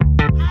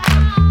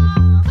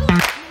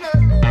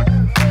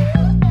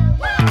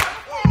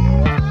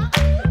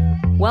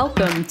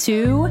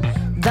to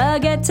The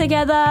Get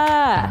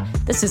Together.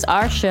 This is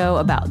our show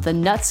about the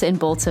nuts and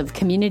bolts of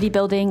community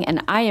building,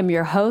 and I am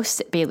your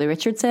host, Bailey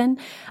Richardson.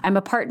 I'm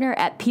a partner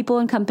at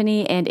People &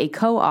 Company and a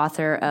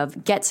co-author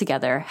of Get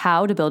Together,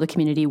 How to Build a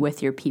Community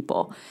with Your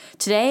People.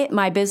 Today,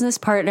 my business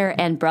partner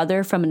and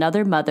brother from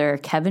another mother,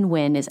 Kevin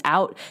Wynn, is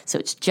out, so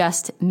it's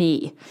just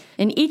me.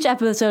 In each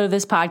episode of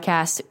this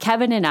podcast,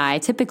 Kevin and I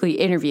typically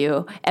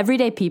interview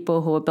everyday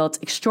people who have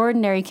built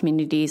extraordinary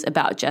communities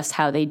about just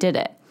how they did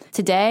it.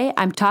 Today,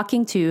 I'm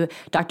talking to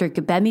Dr.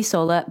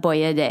 Gbemisola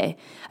Boyede,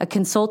 a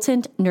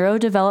consultant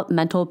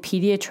neurodevelopmental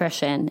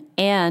pediatrician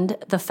and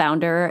the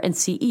founder and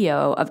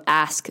CEO of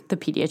Ask the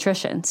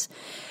Paediatricians.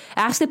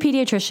 Ask the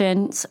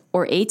Paediatricians,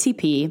 or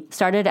ATP,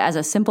 started as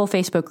a simple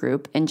Facebook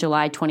group in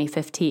July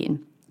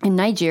 2015. In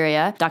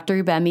Nigeria,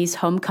 Dr. Gbemi's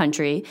home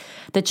country,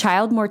 the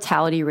child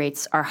mortality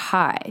rates are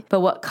high. But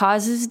what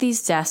causes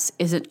these deaths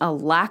isn't a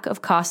lack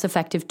of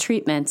cost-effective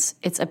treatments,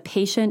 it's a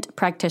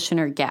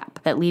patient-practitioner gap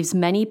that leaves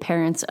many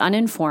parents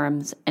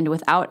uninformed and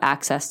without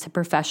access to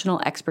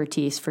professional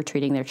expertise for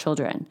treating their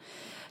children.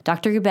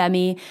 Dr.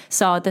 Gbemi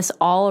saw this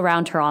all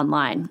around her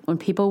online when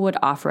people would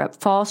offer up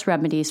false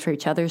remedies for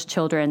each other's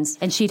children,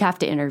 and she'd have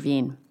to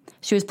intervene.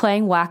 She was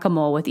playing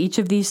whack-a-mole with each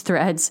of these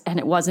threads, and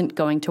it wasn't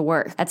going to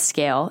work at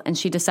scale, and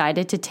she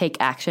decided to take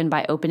action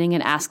by opening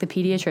an Ask the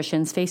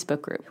Paediatricians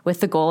Facebook group with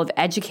the goal of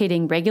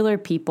educating regular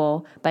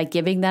people by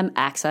giving them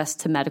access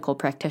to medical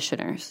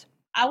practitioners.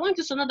 I want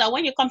you to know that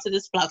when you come to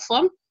this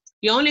platform,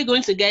 you're only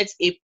going to get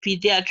a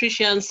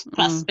pediatrician's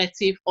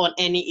perspective on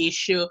any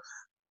issue.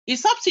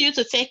 It's up to you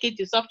to take it.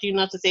 It's up to you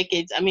not to take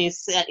it. I mean,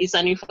 it's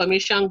an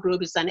information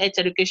group. It's an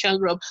education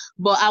group.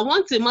 But I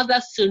want the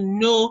mothers to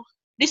know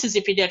this is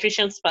a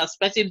pediatrician's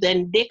perspective,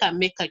 then they can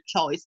make a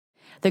choice.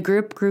 The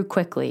group grew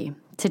quickly.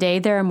 Today,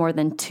 there are more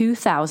than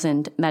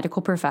 2,000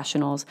 medical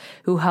professionals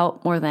who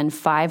help more than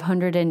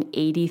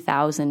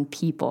 580,000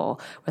 people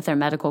with their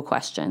medical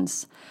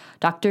questions.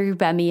 Dr.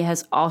 Gbemi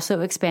has also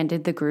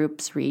expanded the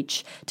group's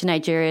reach to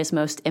Nigeria's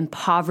most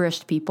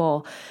impoverished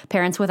people,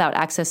 parents without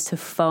access to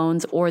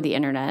phones or the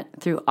internet,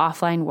 through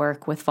offline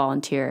work with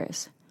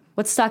volunteers.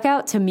 What stuck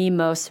out to me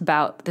most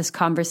about this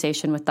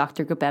conversation with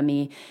Dr.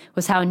 Gbemi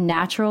was how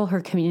natural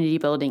her community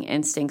building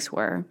instincts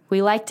were.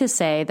 We like to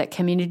say that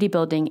community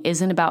building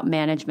isn't about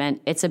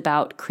management, it's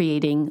about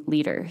creating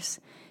leaders.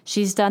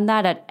 She's done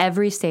that at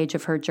every stage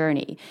of her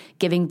journey,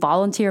 giving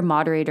volunteer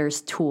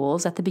moderators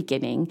tools at the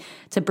beginning,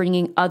 to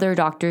bringing other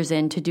doctors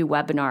in to do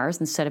webinars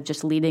instead of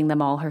just leading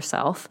them all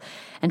herself,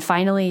 and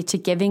finally to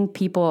giving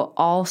people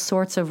all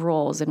sorts of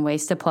roles and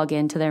ways to plug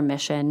into their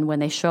mission when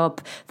they show up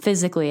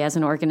physically as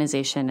an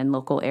organization in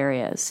local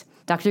areas.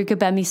 Dr.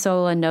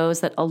 Gbemisola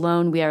knows that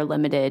alone we are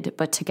limited,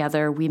 but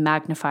together we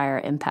magnify our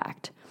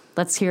impact.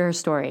 Let's hear her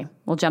story.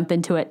 We'll jump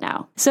into it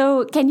now.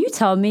 So can you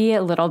tell me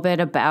a little bit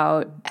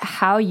about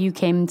how you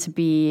came to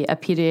be a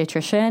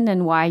pediatrician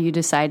and why you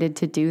decided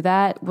to do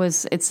that?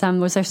 Was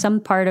there some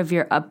part of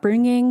your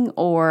upbringing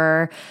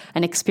or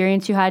an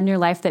experience you had in your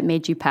life that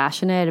made you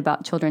passionate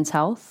about children's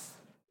health?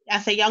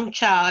 As a young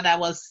child, I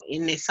was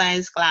in a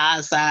science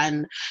class,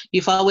 and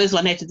you've always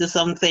wanted to do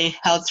something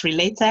health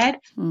related.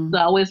 So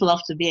I always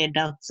loved to be a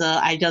doctor.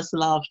 I just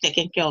love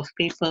taking care of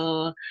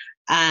people.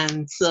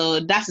 And so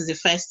that is the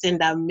first thing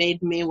that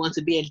made me want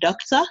to be a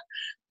doctor.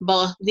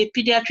 But the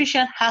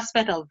pediatrician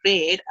aspect of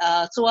it,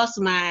 towards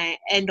my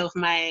end of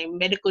my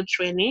medical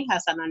training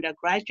as an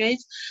undergraduate,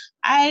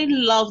 I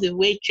love the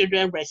way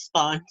children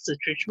respond to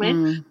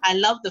treatment. I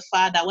love the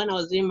fact that when I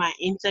was doing my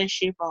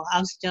internship or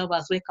house job,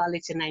 as we call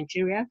it in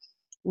Nigeria,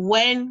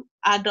 when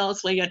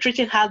you're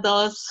treating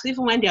adults,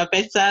 even when they're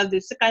better, they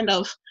kind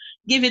of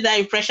give you that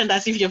impression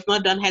as if you've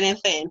not done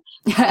anything.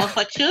 But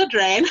for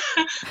children,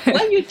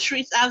 when you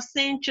treat, I've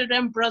seen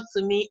children brought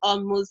to me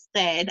almost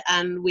dead,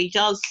 and we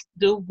just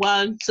do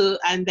 1, 2,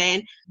 and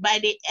then by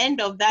the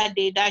end of that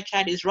day, that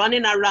child is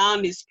running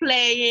around, is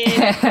playing.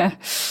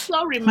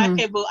 So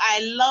remarkable. I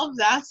love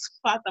that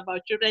part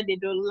about children. They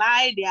don't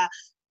lie.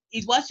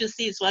 It's what you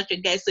see is what you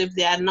get. So if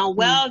they are not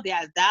well, they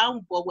are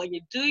down. But when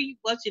you do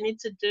what you need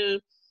to do,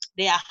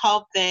 they are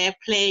up there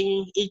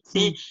playing,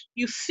 eating.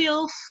 You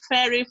feel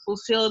very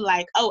fulfilled,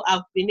 like, oh,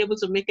 I've been able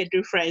to make a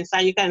difference.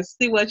 And you can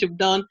see what you've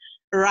done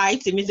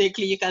right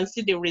immediately. You can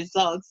see the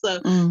results. So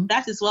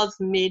that is what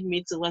made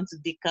me to want to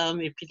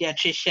become a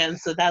pediatrician.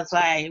 So that's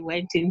why I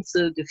went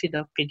into the field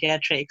of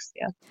pediatrics.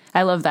 Yeah,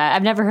 I love that.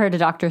 I've never heard a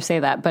doctor say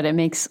that, but it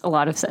makes a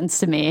lot of sense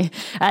to me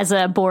as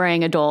a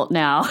boring adult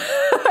now.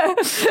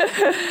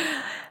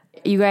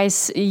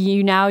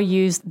 You now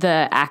use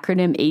the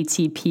acronym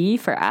ATP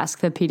for Ask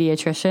the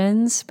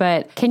Paediatricians,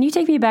 but can you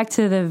take me back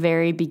to the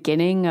very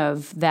beginning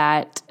of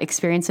that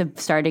experience of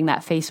starting that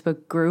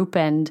Facebook group,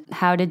 and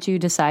how did you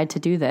decide to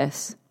do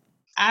this?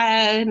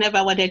 I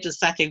never wanted to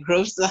start a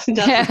group, so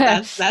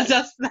that's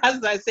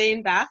by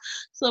saying that.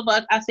 So,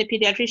 but as a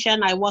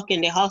pediatrician, I work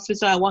in the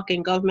hospital, I work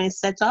in government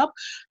setup,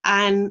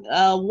 and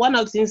one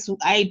of the things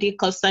I did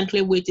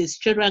constantly with is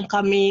children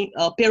coming,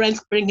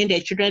 parents bringing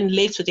their children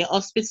late to the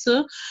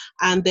hospital,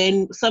 and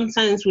then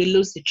sometimes we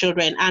lose the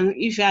children. And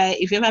if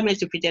you ever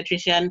met a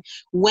pediatrician,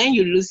 when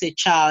you lose a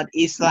child,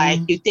 it's like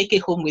you take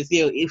it home with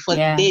you for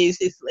days.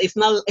 It's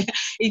not.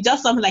 It's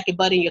just something like a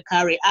burden you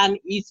carry, and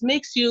it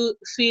makes you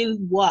feel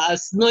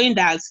worse knowing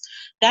that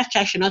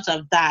child should not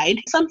have died.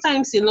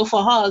 Sometimes,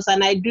 for us,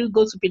 and I do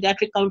go to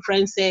pediatric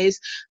conferences,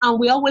 and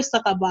we always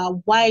talk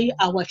about why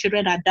our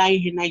children are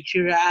dying in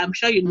Nigeria. I'm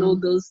sure you know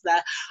those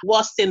that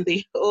worst in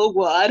the whole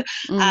world.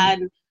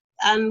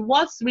 And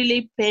what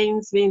really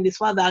pains me in this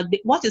world that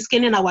what is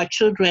killing our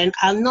children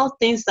are not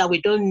things that we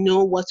don't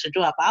know what to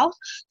do about.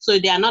 So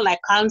they are not like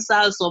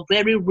cancers or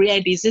very rare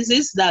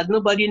diseases that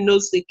nobody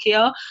knows the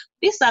cure.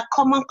 These are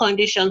common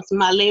conditions: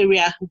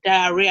 malaria,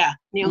 diarrhea,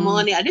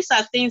 pneumonia. These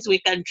are things we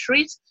can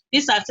treat.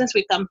 These are things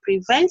we can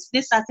prevent.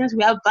 These are things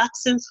we have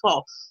vaccines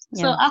for.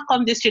 Yeah. So how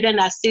come these children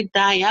are still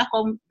dying? How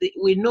come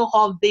we know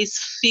all these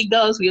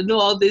figures, we know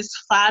all these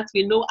facts,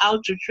 we know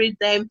how to treat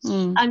them,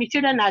 and the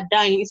children are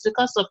dying? It's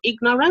because of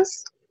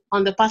ignorance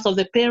on the part of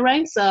the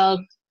parents.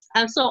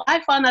 And so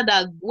I found out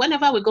that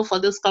whenever we go for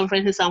those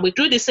conferences, and we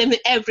do the same thing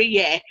every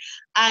year,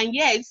 and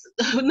yet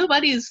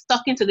nobody is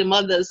talking to the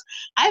mothers.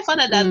 I found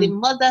out that the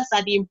mothers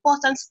are the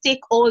important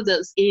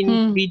stakeholders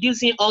in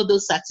reducing all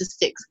those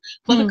statistics.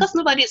 But because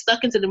nobody is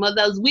talking to the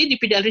mothers, we, the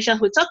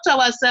pediatricians, we talk to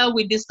ourselves,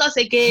 we discuss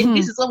again,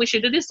 this is what we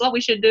should do, this is what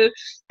we should do.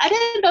 At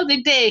the end of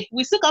the day,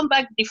 we still come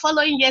back the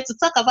following year to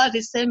talk about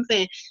the same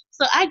thing.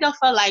 So I just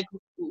felt like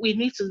we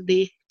need to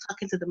be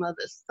talking to the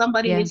mothers.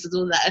 Somebody needs to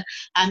do that.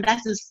 And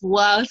that is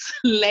what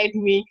led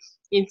me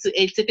into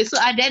ATP. So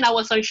then I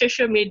was on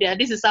social media.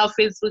 This is how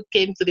Facebook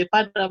came to be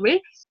part of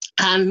me.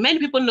 And many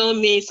people know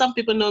me. Some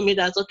people know me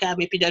that, okay, I'm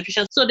a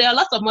pediatrician. So there are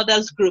lots of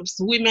mothers groups,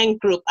 women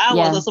group. I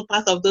was also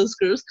part of those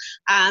groups.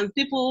 And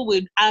people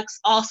would ask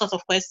all sorts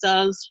of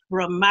questions,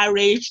 from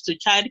marriage to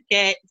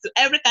childcare to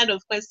every kind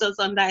of questions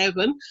under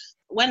heaven.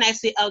 When I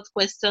say health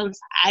questions,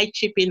 I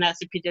chip in as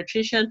a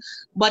pediatrician,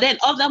 but then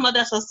other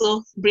mothers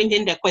also bring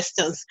in their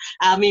questions.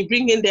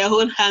 Bring in their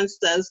own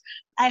answers.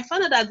 I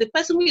found out that the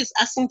person who is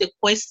asking the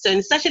question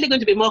is actually going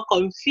to be more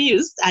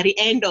confused at the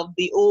end of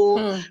the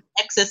whole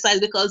exercise,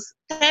 because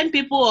 10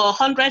 people or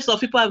hundreds of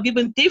people have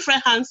given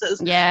different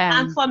answers. Yeah.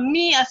 And for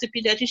me as a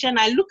pediatrician,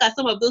 I look at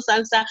some of those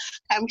answers,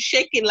 I'm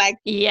shaking like,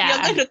 you're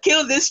going to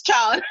kill this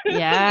child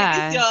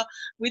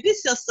with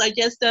this your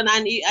suggestion.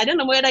 And I don't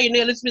know whether you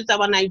know a little bit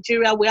about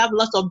Nigeria. We have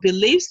lots of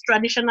beliefs,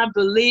 traditional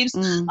beliefs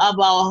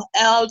about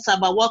health,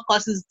 about what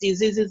causes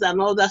diseases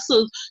and all that.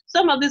 So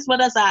some of these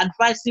mothers are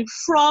advising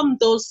from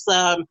those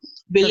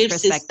belief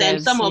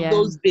systems, some of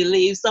those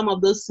beliefs, some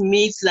of those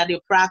myths that they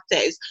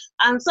practice.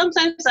 And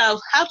sometimes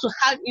I'll have to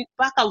have it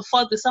back and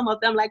forth with some of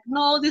them, like,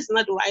 no, this is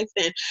not the right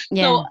thing.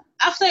 Yeah. So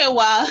after a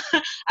while,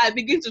 I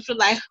begin to feel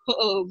like,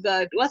 oh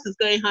God, what is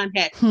going on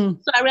here? So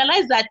I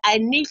realized that I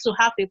need to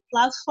have a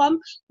platform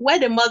where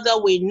the mother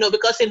will know,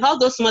 because in all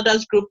those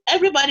mothers group,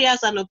 everybody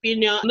has an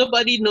opinion.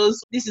 Nobody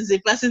knows this is a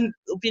person's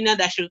opinion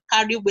that should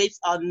carry weight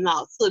or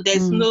not. So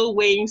there's no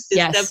weighing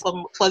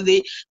system for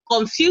the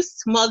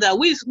confused mother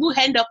who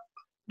end up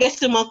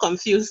getting more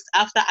confused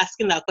after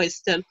asking that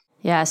question.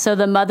 Yeah, so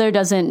the mother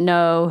doesn't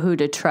know who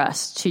to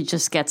trust. She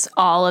just gets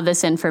all of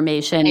this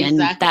information.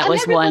 Exactly. And that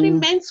was everybody one.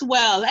 meant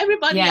well.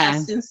 Everybody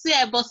is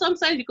sincere, but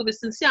sometimes you could be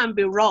sincere and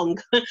be wrong.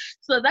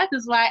 So that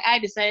is why I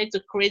decided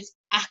to create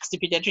Ask the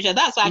Pediatrician.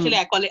 That's why actually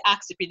I call it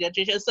Ask the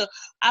Pediatrician. So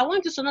I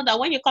want you to know that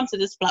when you come to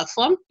this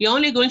platform, you're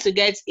only going to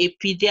get a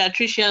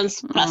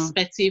pediatrician's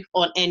perspective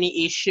on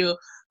any issue.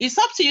 It's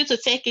up to you to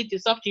take it.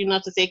 It's up to you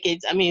not to take it.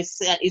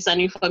 It's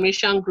an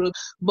information group.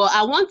 But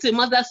I want the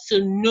mothers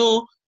to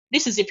know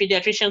this is the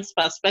pediatrician's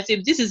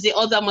perspective. This is the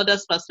other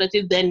mother's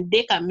perspective. Then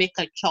they can make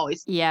a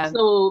choice. Yeah.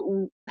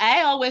 So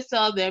I always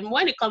tell them,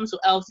 when it comes to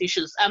health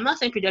issues, I'm not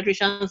saying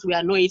pediatricians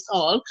will know it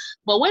all,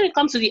 but when it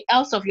comes to the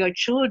health of your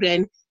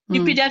children, the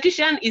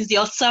pediatrician is the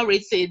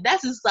authority.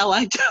 That is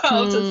our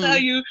job, to tell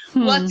you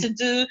what to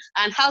do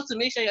and how to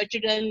make sure your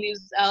children live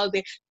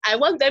healthy. I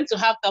want them to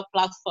have the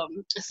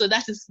platform. So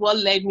that is what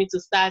led me to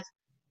start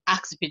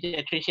Ask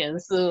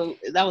Pediatricians. So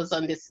that was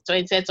on the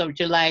 20th of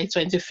July,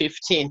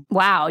 2015.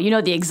 Wow, you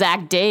know the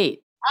exact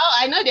date. Oh,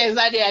 I know the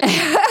exact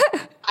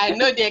date. I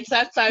know the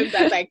exact time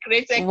that I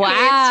created.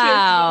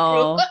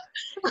 Wow.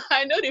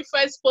 I know the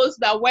first post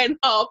that went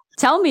up.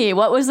 Tell me,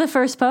 what was the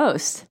first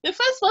post? The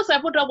first post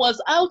I put up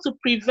was how to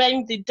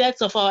prevent the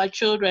deaths of our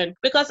children,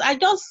 because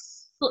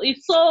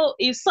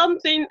it's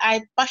something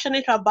I'm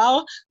passionate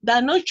about,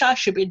 that no child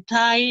should be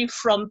dying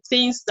from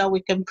things that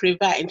we can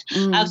prevent.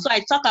 And so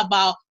I talk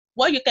about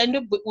what you can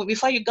do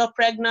before you got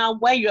pregnant,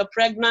 while you're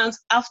pregnant,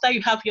 after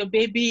you have your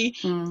baby,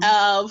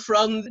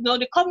 from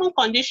the common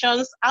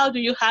conditions, how do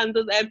you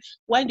handle them,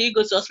 when do you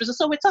go to hospital?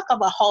 So we talk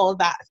about all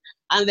that.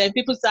 And then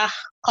people start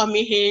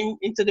coming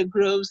into the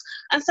groups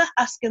and start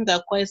asking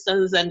their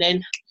questions, and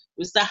then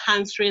We start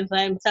answering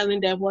them,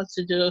 telling them what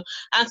to do.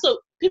 And so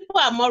people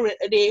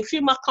they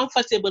feel more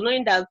comfortable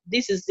knowing that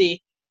this is the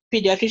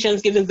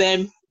pediatricians giving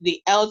them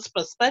the health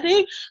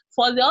perspective.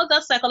 For the other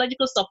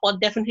psychological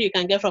support, definitely you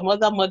can get from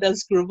other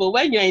mothers group. But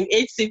when you're in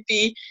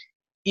HCP,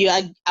 you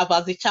are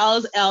about the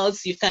child's health,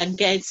 you can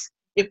get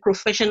a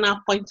professional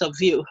point of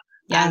view.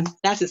 Yeah. And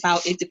that is how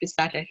ATP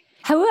started.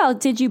 How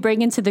else did you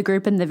bring into the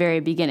group in the very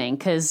beginning?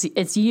 Because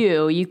it's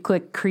you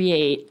click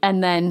create.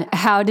 And then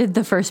how did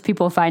the first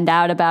people find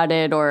out about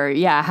it? Or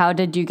how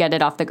did you get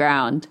it off the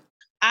ground?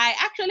 I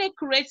actually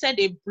created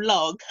a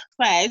blog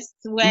first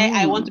where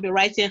I want to be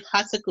writing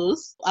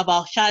articles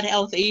about child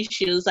health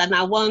issues, and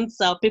I want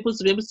people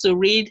to be able to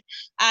read.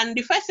 And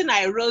the first thing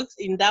I wrote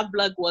in that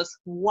blog was,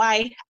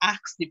 why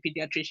ask the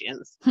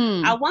pediatricians?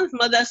 I want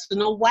mothers to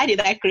know, why did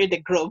I create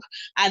the group?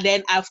 And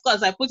then, of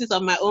course, I put it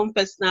on my own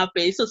personal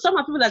page. So some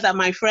of the people that are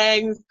my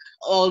friends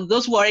or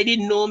those who already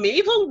know me,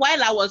 even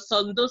while I was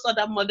on those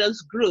other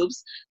mothers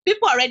groups,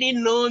 people already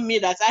know me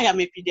that I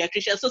am a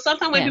pediatrician. So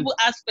sometimes when people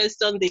ask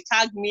questions, they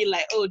tag me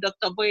like, oh,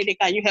 Dr. Boyede,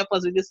 can you help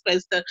us with this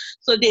question?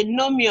 So they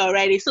know me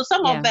already. So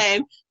some of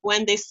them,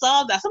 when they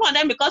saw that, some of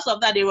them, because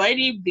of that, they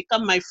already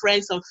become my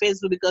friends on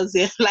Facebook because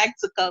they like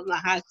to come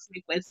and ask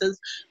me questions.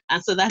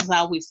 And so that's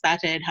how we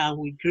started, how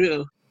we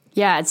grew.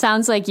 Yeah, it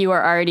sounds like you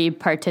were already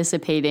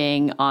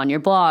participating on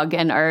your blog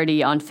and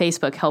already on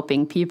Facebook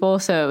helping people.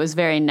 So it was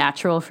very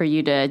natural for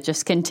you to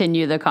just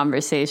continue the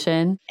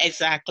conversation.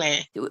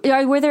 Exactly.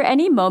 Were there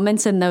any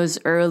moments in those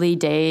early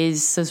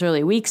days, those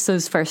early weeks,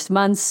 those first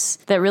months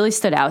that really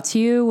stood out to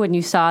you when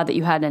you saw that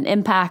you had an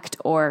impact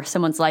or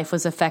someone's life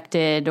was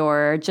affected?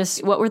 Or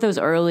just what were those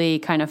early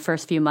kind of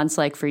first few months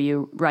like for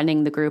you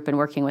running the group and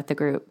working with the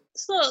group?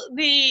 So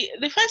the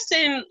first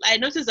thing I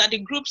noticed that the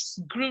groups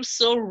grew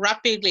so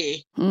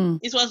rapidly.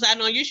 It was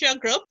an unusual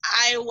group.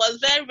 I was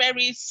very,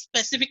 very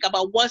specific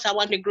about what I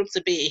want the group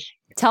to be.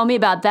 Tell me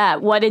about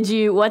that. What do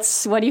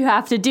you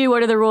have to do?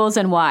 What are the rules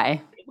and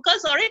why?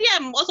 Because already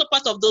I'm also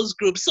part of those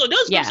groups. So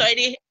those groups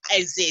already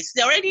exist.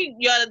 There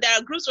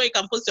are groups where you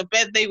can post your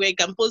birthday, where you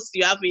can post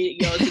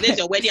today's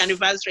your wedding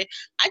anniversary.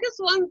 I just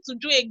want to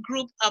do a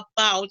group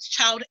about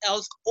child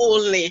health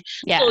only.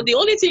 Yeah. So the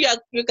only thing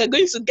you're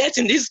going to get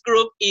in this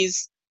group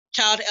is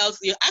child health.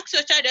 You ask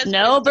your child health.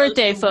 No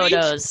birthday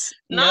photos.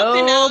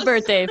 No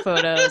birthday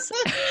photos.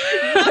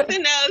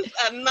 Nothing else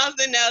and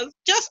nothing else.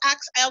 Just ask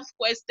health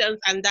questions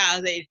and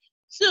that's it.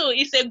 So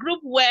it's a group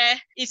where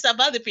it's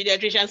about the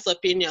pediatrician's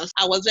opinions.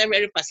 I was very,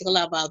 very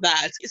particular about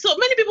that. So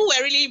many people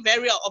were really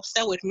very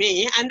upset with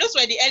me. And those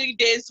were the early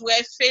days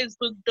where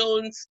Facebook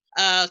don't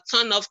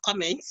turn off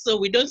comments. So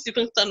we don't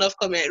even turn off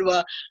comments.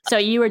 Well, so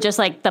you were just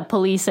like the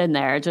police in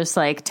there, just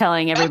like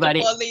telling everybody.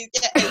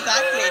 Yeah,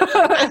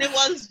 exactly. And it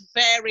was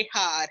very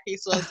hard. It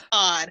was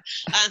hard.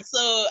 And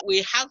so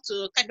we have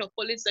to kind of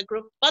police the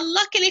group. But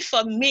luckily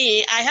for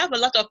me, I have a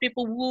lot of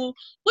people who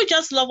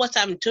just love what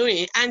I'm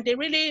doing. And they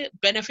really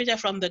benefited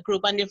from the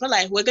group. And they feel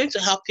like, we're going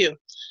to help you.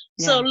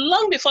 Yeah. So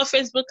long before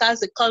Facebook has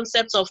the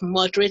concept of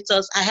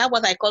moderators, I have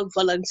what I call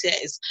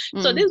volunteers.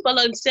 So these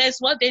volunteers,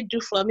 what they do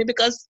for me,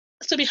 because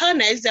to be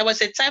honest, there was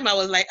a time I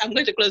was like, I'm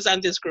going to close down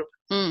this group.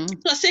 It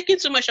was taking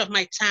too much of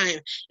my time.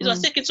 It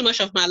was taking too much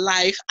of my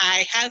life.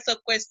 I answer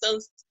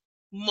questions,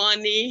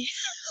 morning,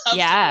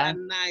 afternoon,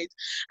 and night.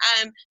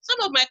 And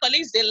some of my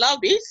colleagues, they love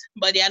it,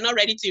 but they are not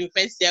ready to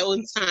invest their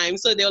own time.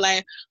 So they're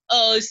like,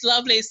 oh, it's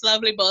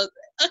lovely, but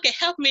okay,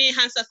 help me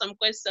answer some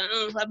questions.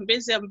 Oh, I'm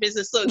busy.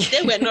 So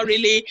they were not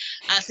really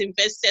as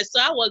invested. So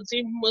I was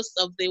doing most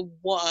of the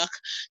work.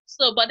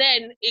 So, but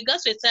then it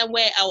got to a time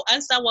where I'll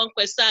answer one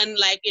question,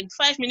 like in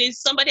 5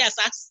 minutes, somebody has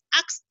asked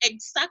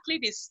exactly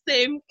the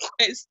same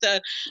question.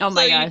 Oh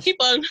my gosh. So you keep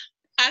on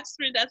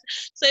asking that.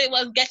 So it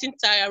was getting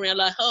tiring.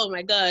 Like, oh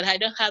my God, I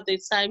don't have the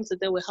time to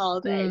deal with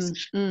all this.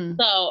 So, and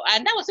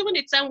that was even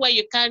the time where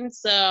you can't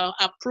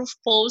approve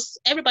posts.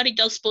 Everybody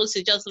just posts,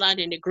 it just land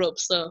in the group.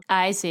 So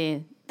I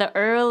see. The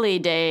early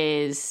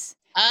days.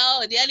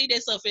 Oh, the early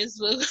days of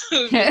Facebook.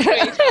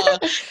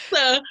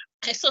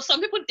 So some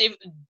people,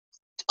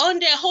 on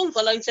their own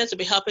volunteers to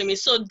be helping me.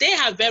 So they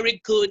are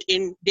very good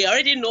they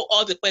already know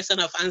all the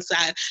questions I've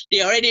answered.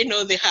 They already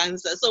know the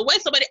answer. So when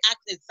somebody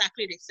asks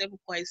exactly the same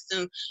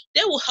question,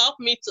 they will help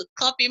me to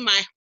copy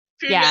my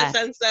previous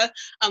answer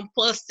and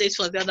post it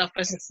for the other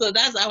person. So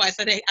that's how I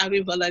started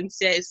having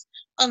volunteers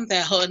on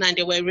their own, and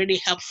they were really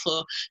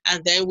helpful.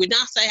 And then we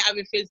now start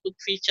having Facebook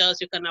features.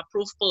 You can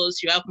approve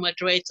posts, you have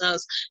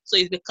moderators, so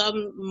it's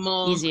become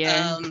more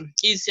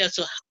easier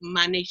to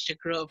manage the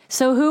group.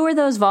 So who were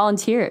those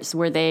volunteers?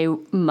 Were they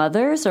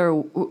mothers,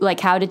 or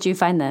like how did you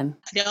find them?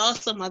 They're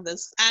also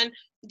mothers. And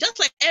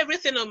just like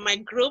everything on my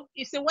group,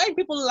 you see, when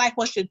people like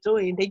what you're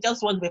doing, they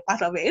just want to be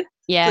part of it.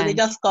 Yeah. So they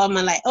just come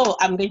and like, oh,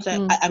 I'm going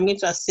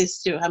to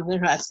assist you. I'm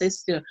going to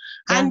assist you. Yeah.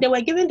 And they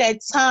were giving their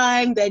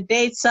time, their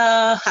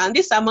data. And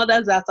these are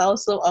mothers that are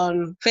also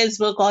on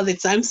Facebook all the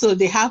time. So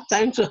they have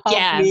time to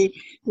help me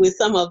with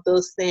some of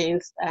those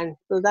things. And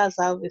so that's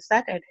how we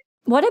started.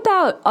 What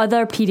about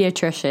other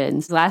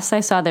pediatricians? Last I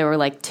saw, there were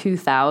like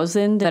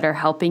 2,000 that are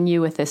helping you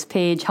with this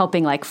page,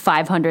 helping like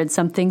 500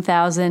 something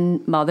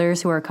thousand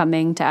mothers who are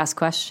coming to ask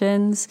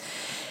questions.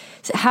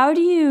 So how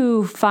do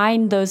you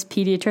find those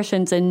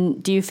pediatricians,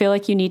 and do you feel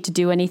like you need to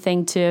do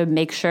anything to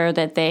make sure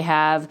that they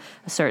have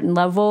a certain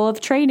level of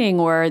training,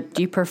 or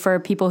do you prefer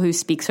people who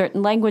speak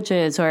certain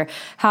languages, or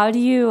how do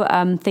you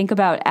think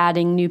about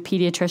adding new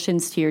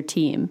pediatricians to your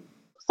team?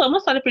 So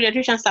most of the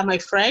pediatricians are my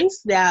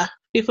friends. They are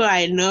people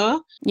I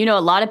know. You know a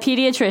lot of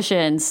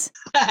pediatricians.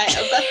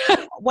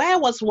 Where I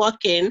was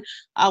working,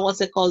 I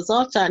was a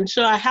consultant.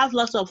 So I have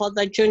lots of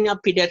other junior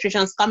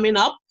pediatricians coming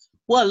up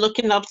who are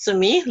looking up to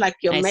me, like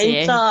your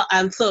mentor.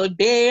 And so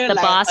they the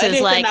like, boss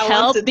is like,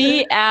 help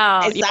me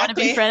out. Exactly. You want to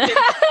be friends?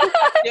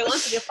 They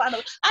want to be part of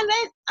it. And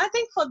then I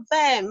think for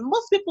them,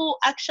 most people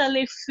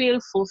actually feel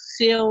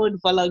fulfilled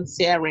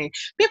volunteering.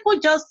 People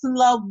just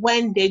love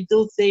when they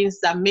do things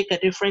that make a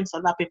difference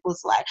in other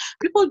people's life.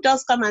 People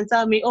just come and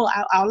tell me, oh,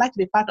 I would like to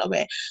be part of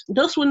it.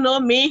 Those who know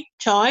me,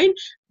 join.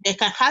 They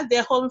can have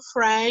their home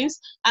friends,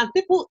 and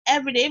people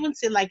every day, even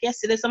till like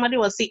yesterday, somebody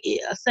was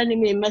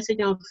sending me a message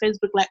on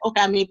Facebook like,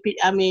 okay,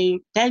 I'm a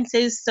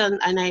dentist and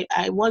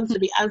I want to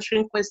be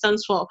answering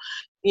questions for,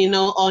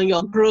 on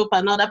your group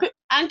and all that.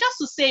 And just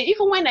to say,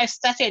 even when I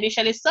started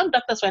initially, some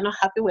doctors were not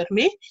happy with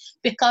me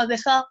because they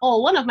felt,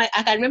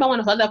 I can remember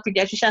one of the other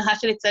pediatricians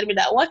actually telling me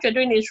that what you're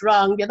doing is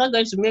wrong. You're not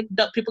going to make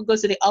people go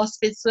to the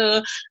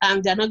hospital,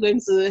 and we're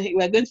going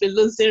to be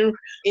losing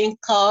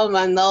income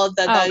and all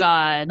that. Oh,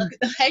 God.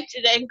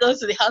 Then go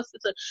to the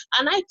hospital.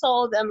 And I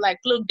told them, like,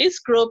 look, this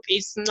group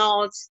is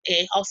not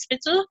a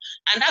hospital.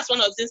 And that's one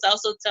of the things I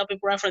also tell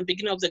people right from the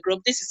beginning of the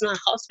group. This is not a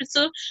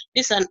hospital.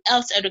 This is an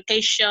health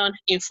education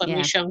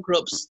information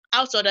groups.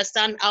 How to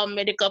understand how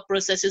medical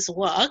processes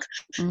work.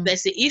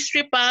 There's the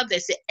history part,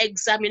 there's the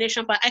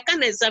examination part. I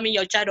can examine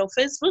your child on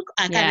Facebook,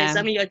 I can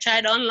examine your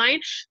child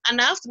online,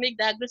 and I have to make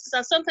diagnosis.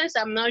 And sometimes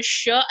I'm not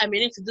sure, I may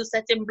need to do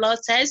certain blood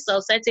tests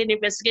or certain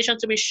investigation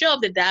to be sure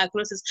of the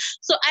diagnosis.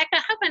 So I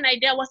can have an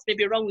idea what may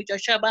be wrong with your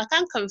child, but I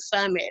can't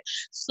confirm it.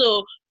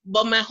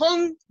 But my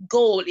whole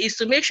goal is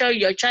to make sure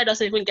your child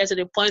doesn't even get to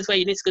the point where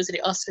you need to go to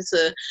the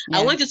hospital.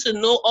 I want you to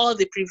know all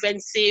the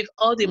preventive,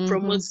 all the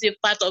promotive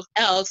part of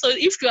health. So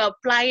if you're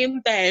applying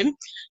them,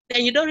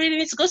 then you don't really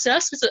need to go to the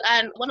hospital.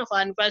 And one of our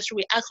anniversary,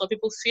 we ask for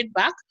people's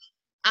feedback.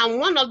 And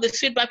one of the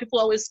feedback people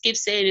always keep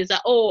saying is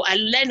that, oh, I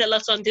learned a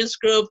lot on this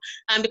group.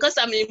 And because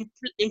I'm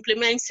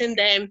implementing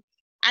them,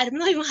 I do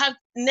not even have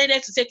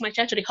needed to take my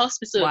child to the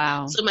hospital.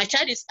 Wow. So my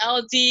child is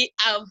healthy,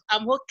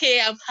 I'm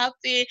okay, I'm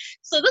happy.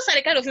 So those are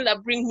the kind of things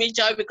that bring me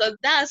joy, because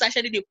that's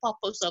actually the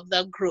purpose of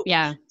the group.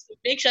 Yeah. To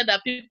make sure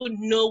that people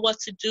know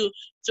what to do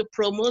to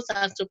promote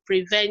and to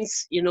prevent,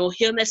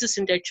 illnesses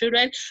in their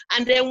children.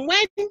 And then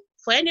when,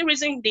 for any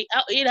reason, the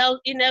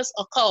illness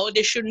occur,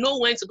 they should know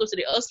when to go to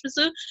the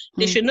hospital.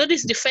 They should know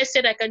this is the first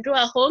aid I can do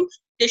at home.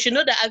 They should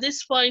know that at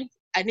this point,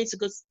 I need to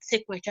go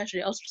take my child to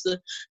the hospital.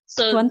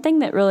 So one thing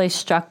that really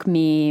struck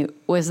me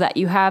was that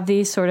you have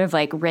these sort of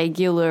like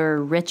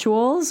regular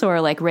rituals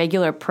or like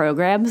regular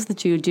programs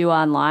that you do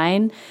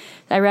online.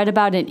 I read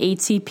about an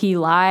ATP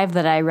Live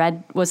that I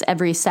read was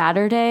every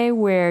Saturday,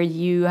 where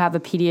you have a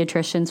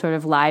pediatrician sort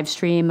of live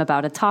stream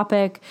about a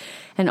topic,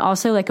 and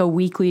also like a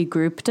weekly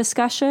group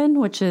discussion,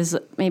 which is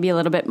maybe a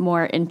little bit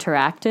more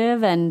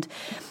interactive. And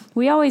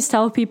we always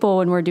tell people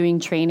when we're doing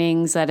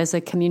trainings that as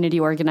a community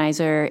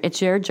organizer,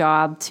 it's your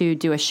job to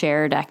do a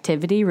shared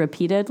activity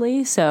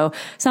repeatedly. So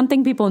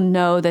something people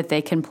know that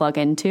they can plug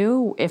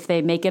into. If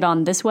they make it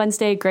on this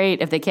Wednesday,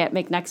 great. If they can't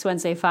make next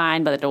Wednesday,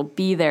 fine, but it'll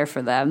be there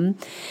for them.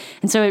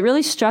 And so it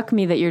really struck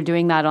me that you're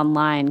doing that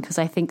online, because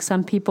I think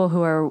some people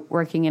who are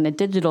working in a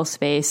digital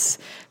space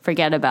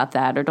forget about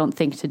that or don't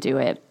think to do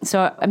it.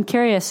 So I'm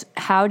curious,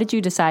 how did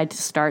you decide to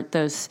start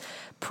those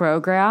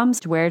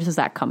programs? Where does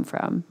that come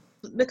from?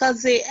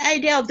 Because the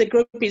idea of the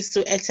group is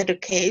to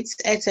educate.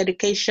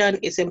 Education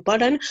is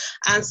important,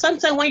 and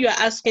sometimes when you're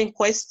answering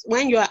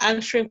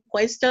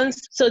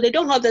questions, so they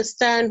don't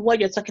understand what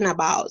you're talking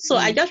about. So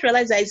I just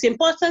realized that it's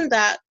important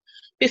that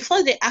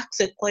before they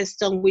ask a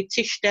question, we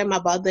teach them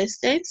about this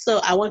thing. So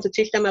I want to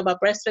teach them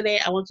about breastfeeding.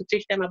 I want to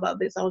teach them about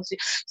this.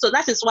 So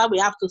that is why we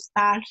have to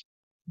start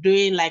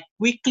doing like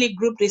weekly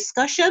group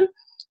discussion.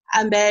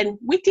 And then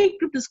weekly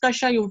group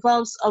discussion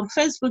involves, on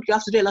Facebook, you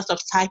have to do a lot of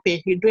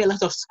typing. You do a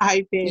lot of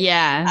typing.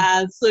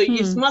 Yeah. So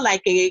it's more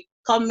like a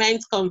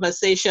comment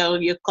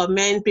conversation. You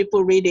comment,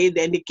 people read it,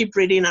 then they keep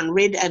reading and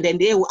read, and then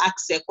they will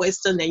ask a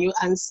question, then you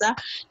answer.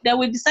 Then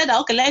we decided,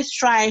 okay, let's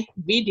try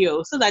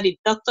video so that the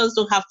doctors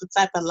don't have to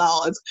type a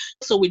lot.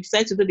 So we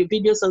decided to do the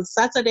videos on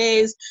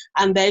Saturdays,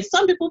 and then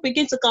some people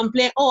begin to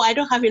complain, oh, I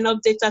don't have enough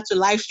data to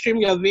live stream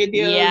your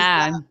videos.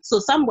 Yeah. So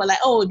some were like,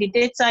 oh, the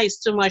data is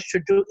too much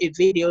to do a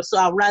video, so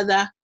I'd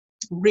rather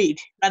read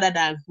rather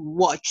than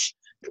watch.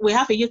 We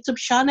have a YouTube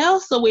channel,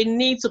 so we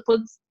need to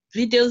put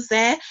videos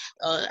there.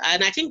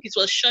 And I think it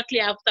was shortly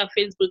after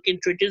Facebook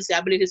introduced the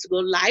ability to go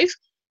live.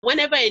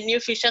 Whenever a new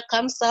feature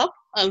comes up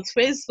on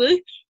Facebook,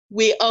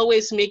 we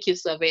always make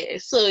use of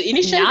it. So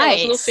initially there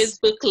was no Nice.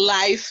 Facebook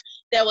Live.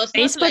 There was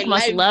not Facebook like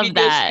must live love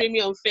video that.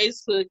 streaming on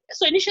Facebook.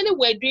 So initially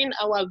we're doing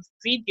our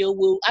video,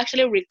 we'll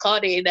actually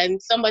record it,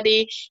 and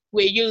somebody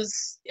will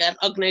use an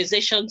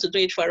organization to do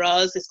it for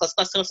us. It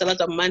costs us a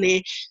lot of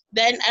money.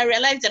 Then I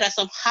realized there are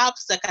some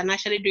apps that can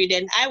actually do it.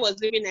 And I was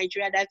living in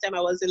Nigeria at that time.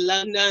 I was in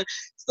London.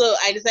 So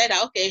I decided,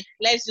 okay,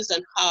 let's use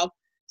an app,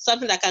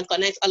 something that can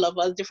connect all of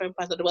us, different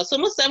parts of the world. So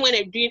most of the time when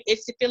I'm doing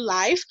ACP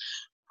Live,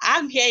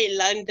 I'm here in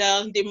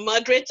London. The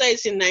moderator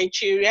is in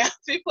Nigeria.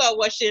 People are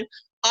watching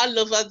all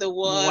over the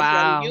world, from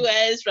Wow.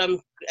 US, from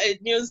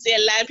New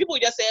Zealand. People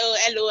just say, oh,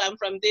 hello, I'm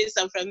from this,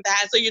 I'm from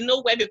that. So you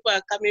know where people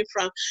are coming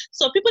from.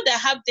 So people that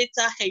have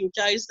data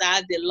enjoys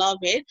that, they love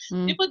it.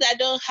 People that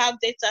don't have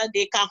data,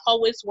 they can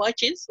always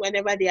watch it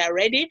whenever they are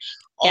ready.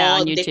 Yeah,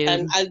 on Or they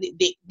YouTube.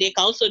 can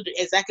also do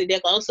exactly. They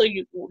can also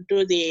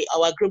do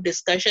our group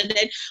discussion.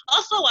 Then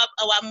also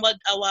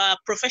our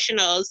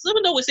professionals.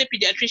 Even though we say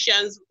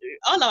pediatricians,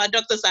 all our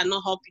doctors are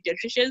not all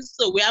pediatricians.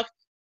 So we have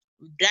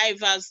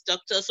drivers,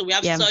 doctors, so we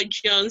have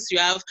surgeons,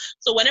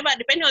 so whenever,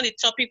 depending on the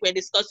topic we're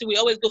discussing, we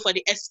always go for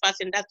the experts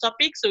in that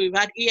topic. So we've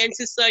had ENT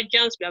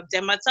surgeons, we have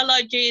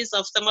dermatologists,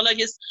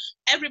 ophthalmologists.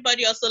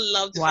 Everybody also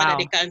loves the fact that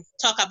they can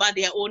talk about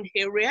their own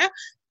area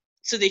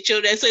to the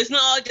children. So it's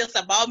not all just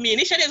about me.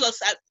 Initially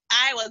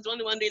I was the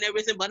only one doing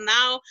everything, but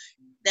now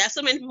there are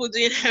so many people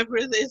doing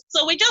everything.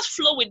 So we just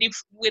flow with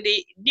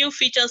the new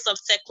features of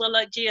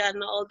technology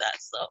and all that.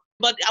 So,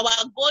 but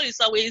our goal is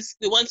always,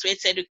 we want to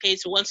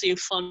educate, we want to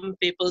inform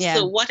people. Yeah.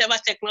 So whatever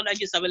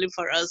technology is available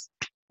for us,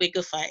 we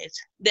go for it.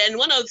 Then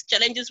one of the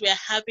challenges we are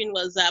having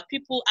was that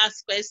people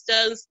ask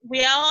questions.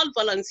 We are all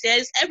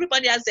volunteers.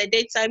 Everybody has a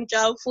daytime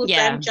job,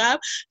 full-time job.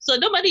 So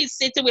nobody is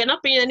sitting. We're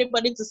not paying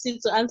anybody to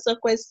sit to answer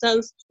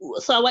questions.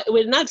 So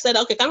we now said,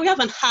 okay, can we have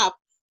an app?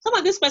 Some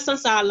of these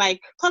questions are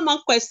like common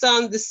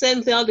questions, the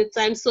same thing all the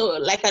time. So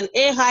like an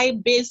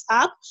AI-based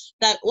app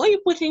that when you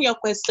put in your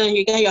question,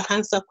 you get your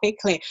answer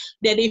quickly.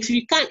 Then if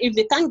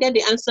they can't get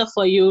the answer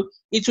for you,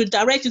 it will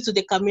direct you to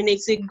the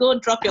community. Go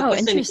drop your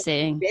question.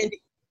 Interesting.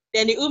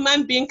 Then the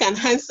human being can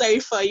answer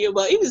it for you.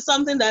 But if it's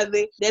something that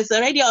there's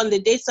already on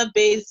the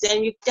database,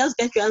 then you just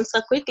get your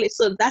answer quickly.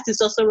 So that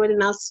is also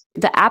running out.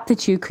 The app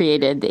that you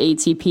created, the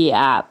ATP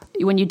app,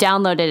 when you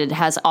download it, it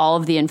has all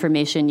of the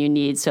information you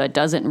need. So it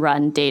doesn't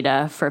run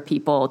data for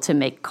people to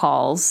make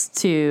calls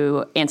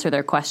to answer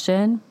their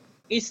question.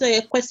 It's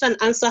a question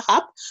answer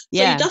app. So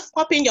you just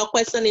pop in your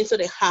question into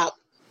the app.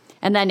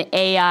 And then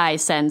AI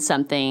sends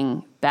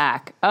something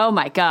back. Oh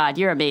my God,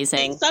 you're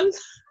amazing.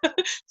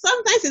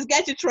 Sometimes it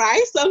gets it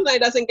right, sometimes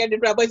it doesn't get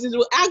it right, but it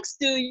will ask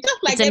you,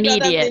 just like it's every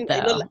immediate,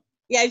 other thing. though.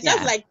 It's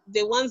just like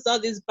the ones all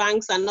these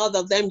banks and all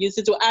of them use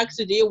it to ask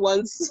you, do you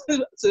want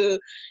to?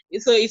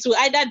 So it will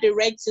either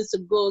direct you to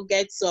go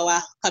get to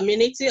our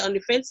community on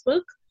the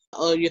Facebook,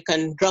 or you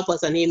can drop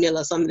us an email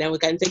or something, and we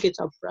can take it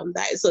up from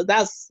there. So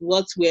that's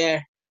what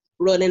we're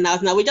rolling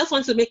out now. We just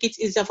want to make it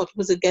easier for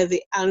people to get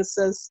the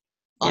answers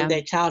on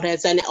their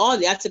childhoods, and all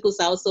the articles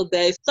are also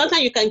there.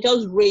 Sometimes you can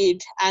just read,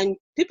 and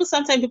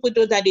sometimes people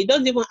do that. They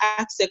don't even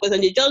ask a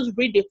question. They just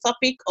read the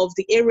topic of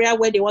the area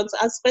where they want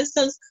to ask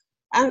questions,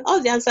 and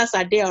all the answers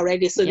are there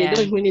already. So they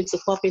don't even need to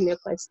pop in a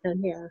question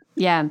here.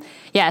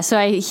 Yeah. So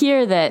I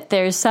hear that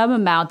there's some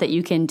amount that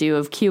you can do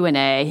of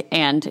Q&A,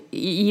 and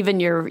even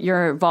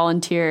your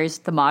volunteers,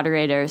 the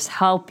moderators,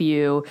 help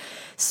you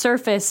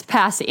surface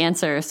past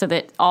answers so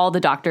that all the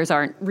doctors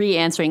aren't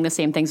re-answering the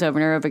same things over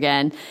and over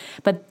again.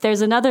 But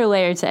there's another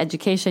layer to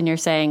education you're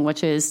saying,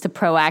 which is to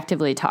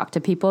proactively talk to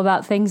people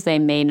about things they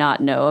may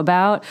not know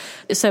about.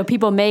 So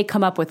people may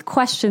come up with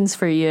questions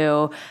for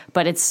you,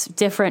 but it's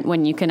different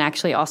when you can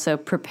actually also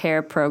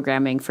prepare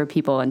programming for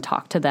people and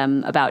talk to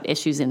them about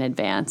issues in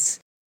advance.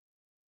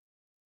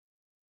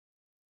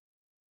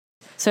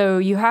 So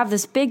you have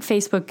this big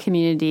Facebook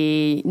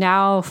community,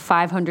 now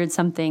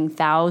 500-something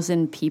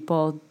thousand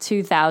people,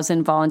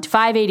 2,000 volunteers,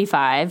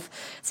 585.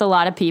 It's a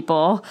lot of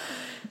people.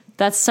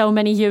 That's so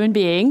many human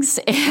beings.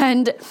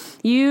 And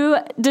you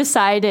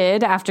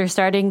decided, after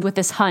starting with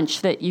this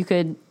hunch that you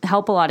could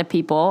help a lot of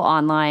people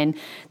online,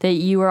 that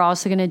you were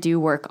also going to do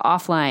work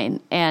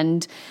offline.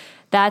 And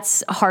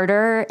that's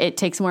harder. It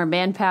takes more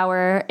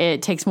manpower.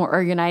 It takes more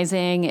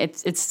organizing.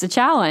 It's a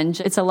challenge.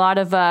 It's a lot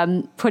of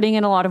putting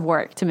in a lot of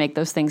work to make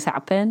those things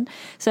happen.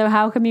 So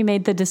how come you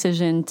made the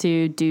decision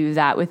to do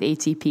that with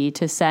ATP,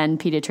 to send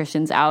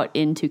pediatricians out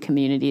into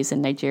communities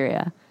in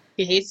Nigeria?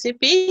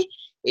 ATP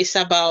is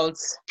about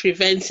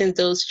preventing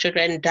those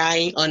children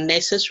dying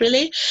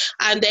unnecessarily.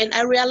 And then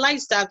I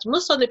realized that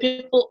most of the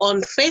people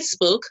on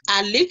Facebook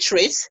are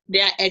literate,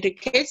 they are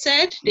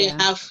educated, they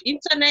have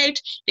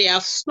internet, they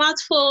have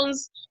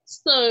smartphones.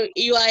 So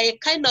you are a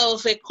kind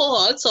of a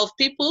cohort of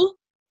people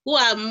who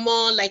are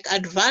more like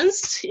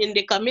advanced in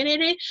the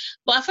community.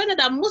 But I find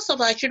that most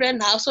of our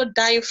children are also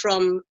dying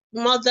from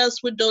mothers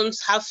who don't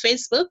have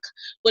Facebook,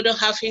 who don't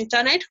have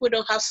internet, who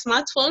don't have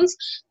smartphones,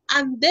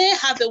 and they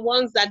are the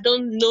ones that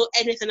don't know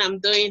anything I'm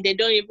doing. They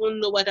don't even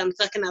know what I'm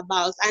talking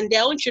about, and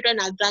their own children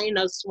are dying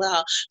as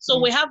well.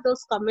 So we have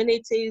those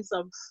communities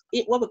of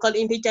what we call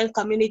indigent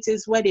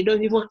communities where they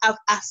don't even have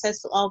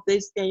access to all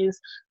these things.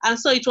 And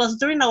so it was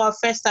during our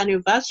first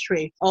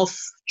anniversary of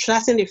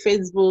starting the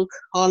Facebook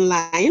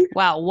online.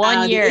 Wow,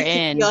 1 year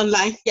in.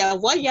 Online, yeah,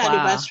 1 year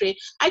anniversary.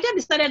 I just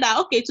decided that,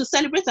 okay, to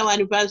celebrate our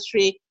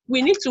anniversary,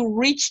 we need to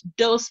reach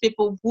those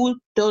people who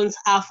don't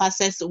have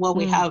access to what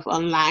we have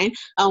online.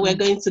 And we're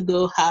going to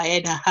go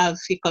ahead and have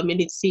a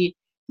community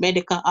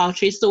medical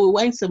outreach. So we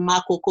went to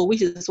Makoko,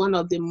 which is one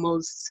of the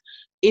most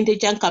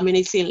indigent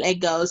community in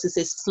Lagos. It's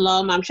a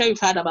slum. I'm sure you've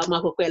heard about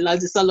Makoko a lot.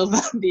 It's all over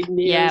the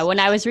news. Yeah, when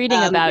I was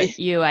reading about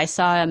you, I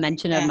saw a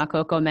mention of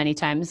Makoko many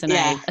times, and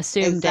I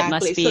assumed it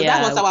must be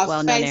a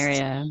well-known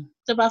area.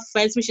 October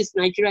 1st, which is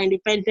Nigeria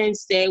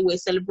Independence Day, we're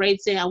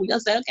celebrating, and we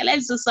just said, okay,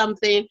 let's do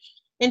something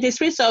in the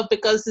spirit of,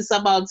 because it's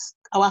about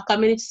our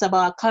community, it's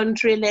about our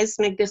country. Let's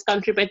make this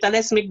country better.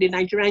 Let's make the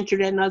Nigerian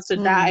children not to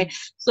die.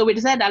 So we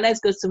decided that let's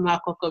go to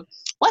Makoko.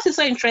 What is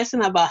so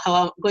interesting about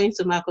how going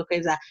to Makoko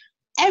is that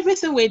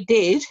everything we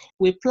did,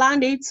 we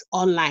planned it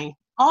online.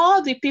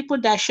 All the people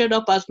that showed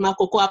up at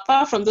Makoko,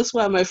 apart from those who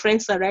are my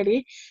friends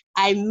already,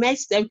 I met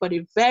them for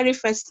the very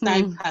first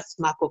time at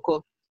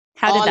Makoko.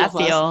 How did that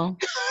feel?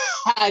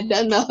 I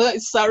don't know.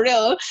 It's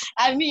surreal.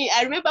 I mean,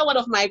 I remember one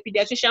of my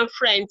pediatrician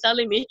friends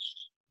telling me,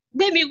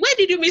 "Baby, where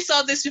did you miss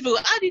all these people?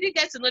 How did you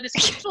get to know these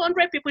people?"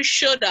 200 people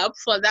showed up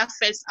for that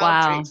first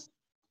outreach.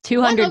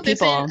 200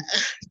 people.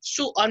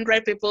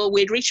 200 people.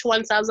 We reached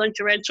 1,000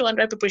 children.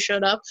 200 people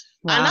showed up.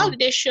 Wow. And how did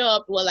they show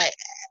up? Well, like,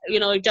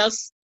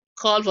 just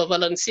call for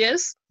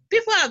volunteers.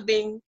 People have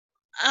been,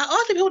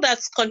 all the people that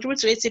contribute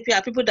to ATP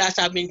are people that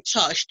have been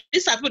touched.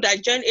 These are people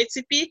that joined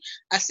ATP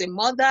as a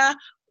mother,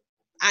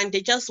 and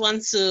they just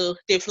want to,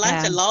 they've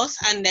learned a lot,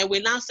 and then we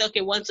now say, okay,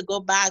 we want to go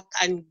back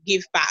and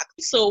give back.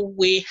 So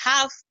we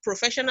have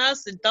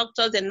professionals, the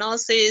doctors, the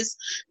nurses,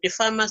 the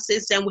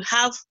pharmacists, and we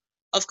have,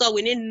 of course,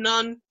 we need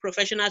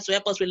non-professionals to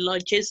help us with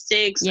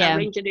logistics,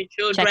 arranging the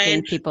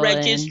children,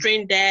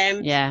 registering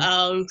them,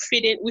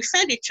 feeding. We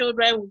fed the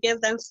children, we gave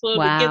them food,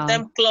 we gave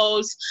them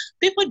clothes.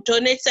 People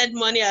donated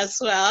money as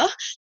well.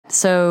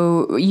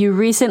 So you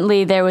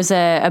recently, there was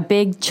a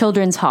big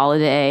children's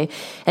holiday,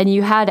 and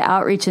you had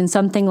outreach in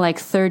something like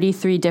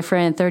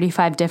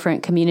 35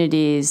 different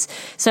communities.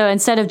 So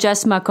instead of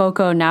just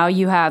Makoko, now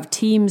you have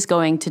teams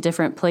going to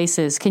different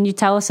places. Can you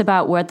tell us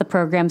about what the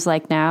program's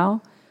like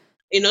now?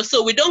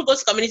 So we don't go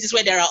to communities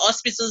where there are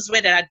hospitals,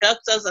 where there are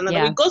doctors, and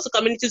we go to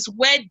communities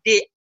where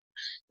they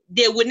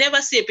will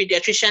never see a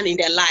pediatrician in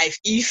their life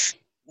if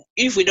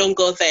we don't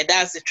go there.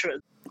 That's the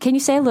truth. Can you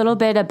say a little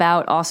bit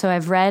about, also,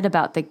 I've read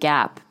about the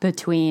gap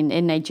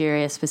in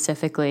Nigeria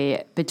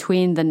specifically,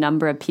 between the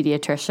number of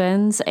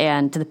pediatricians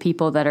and the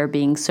people that are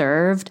being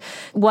served.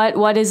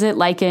 What is it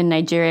like in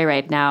Nigeria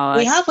right now?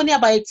 We have only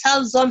about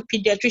 1,000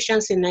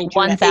 pediatricians in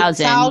Nigeria.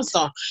 1,000?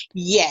 1,000,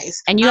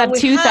 yes. And you have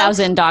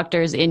 2,000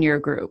 doctors in your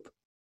group.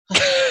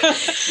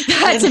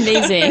 That's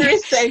amazing.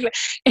 1,000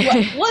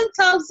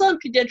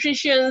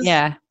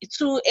 pediatricians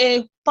to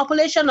a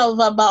population of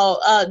about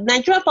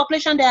Nigerian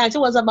population there, I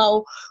think, was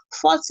about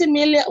 40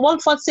 million,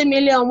 140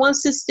 million,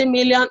 160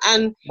 million,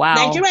 and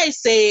Nigeria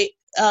is a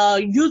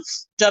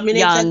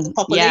youth-dominated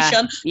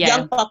population,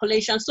 young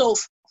population. So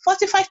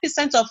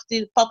 45% of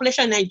the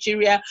population in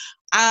Nigeria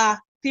are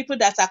people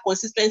that are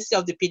consistency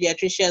of the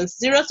pediatricians,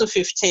 0 to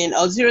 15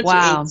 or 0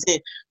 to 18.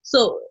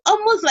 So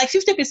almost like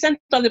 50%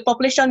 of the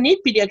population need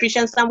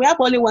pediatricians, and we have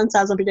only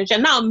 1,000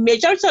 pediatricians. Now,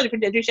 majority of the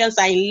pediatricians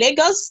are in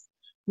Lagos,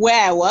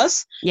 where I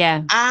was,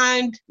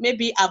 and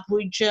maybe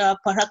Abuja,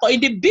 Port Harcourt, in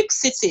the big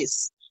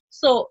cities.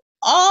 So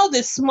all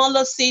the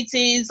smaller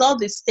cities, all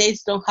the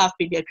states don't have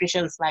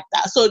pediatricians like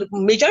that. So the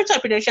majority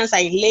of pediatricians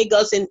are in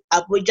Lagos, in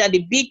Abuja,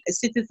 the big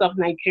cities of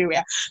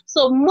Nigeria.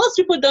 So most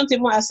people don't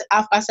even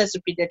have access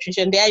to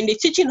pediatricians. They are in the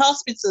teaching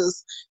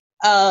hospitals.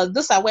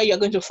 Those are where you're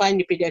going to find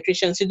the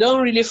pediatricians. You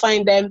don't really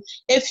find them.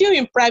 A few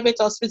in private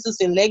hospitals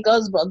in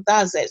Lagos, but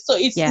that's it. So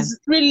it's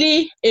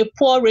really a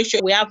poor ratio.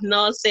 We have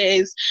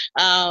nurses,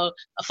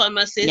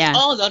 pharmacists,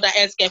 all the other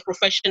healthcare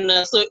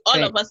professionals. So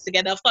all of us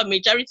together, of course,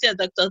 majority of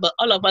doctors, but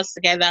all of us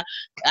together,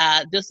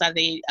 those are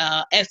the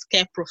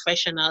healthcare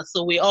professionals.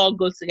 So we all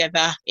go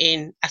together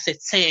as a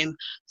team.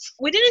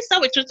 We didn't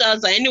start with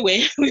 2,000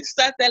 anyway. We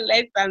started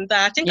less than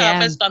that. I think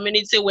our first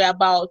community were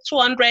about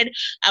 200,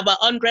 about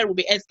 100 will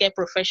be healthcare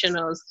professionals.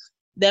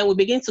 Then we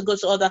begin to go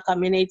to other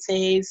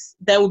communities.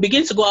 Then we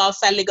begin to go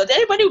outside Lagos.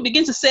 Everybody will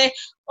begin to say,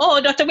 "Oh,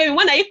 Dr. Gbemi,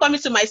 when are you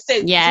coming to my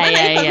state? When are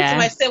you coming to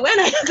my state? When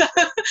are you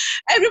coming?"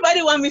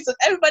 Everybody wants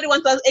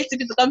us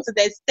ATP to come to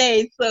their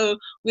state. So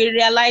we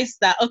realized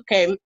that,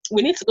 okay,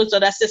 we need to go to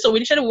other states. So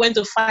initially we went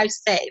to 5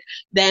 states.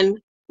 Then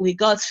we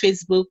got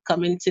Facebook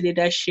Community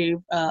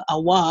Leadership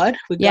Award.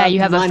 You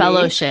have a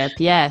fellowship.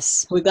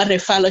 Yes. We got a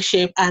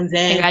fellowship, and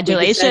then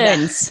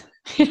congratulations.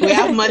 We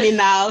have money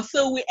now.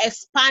 So we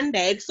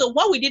expanded. So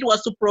what we did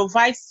was to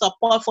provide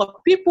support for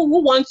people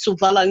who want to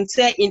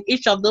volunteer in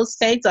each of those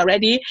states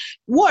already.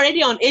 We're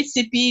already on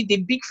HCP,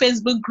 the big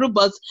Facebook group,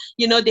 but,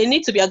 they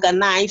need to be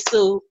organized.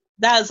 So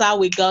that's how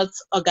we got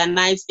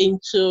organized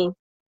into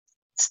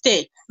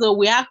states. So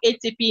we have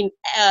HCP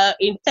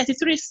in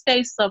 33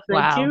 states of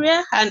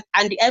Nigeria and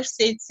the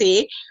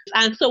FCT.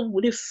 And so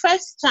the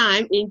first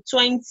time in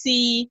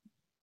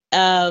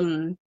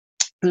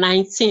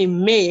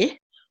 2019 May,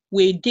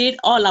 we did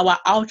all our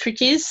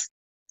outreaches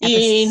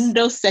in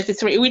those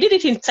 33. We did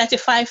it in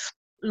 35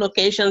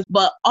 locations,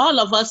 but all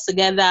of us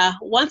together,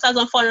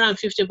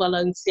 1,450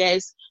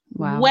 volunteers,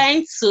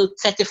 went to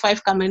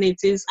 35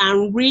 communities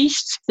and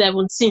reached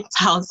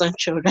 17,000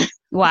 children.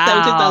 Wow.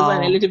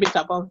 17,000, a little bit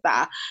above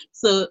that.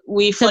 So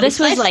this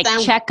was like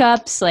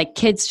checkups, like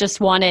kids just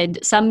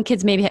wanted, some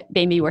kids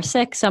maybe were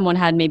sick, someone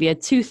had maybe a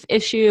tooth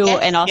issue,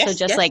 and also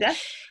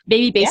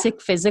maybe basic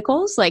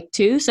physicals, like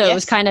too. So it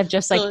was kind of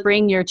just like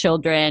bring your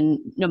children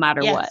no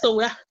matter what.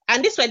 So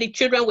and this were the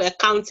children we're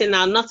counting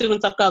now, not even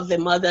talking of the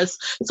mothers.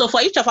 So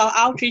for each of our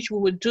outreach, we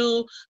would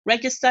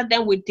register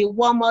them, we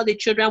deworm all the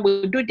children,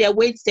 we do their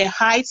weights, their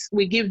heights,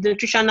 we give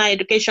nutritional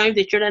education if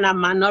the children are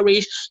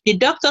malnourished. The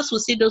doctors will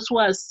see those who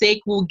are sick,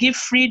 we'll give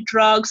free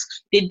drugs.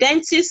 The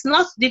dentists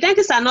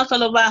are not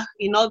all over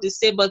in all the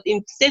states, but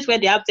in states where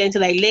they have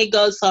dentists like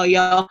Lagos or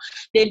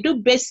they do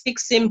basic,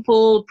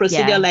 simple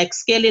procedure like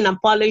scaling and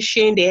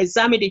polishing. They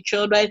examine the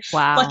children.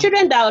 For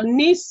children that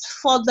needs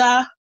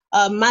further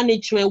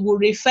management, will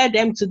refer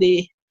them to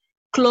the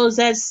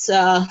closest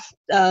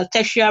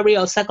tertiary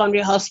or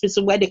secondary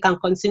hospital where they can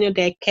continue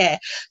their care.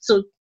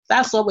 So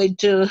that's what we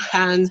do.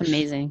 And it's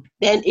amazing.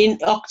 Then in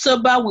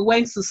October, we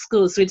went to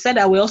schools. We said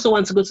that we also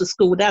want to go to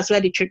school. That's where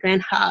the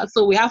children are.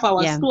 So we have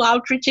our school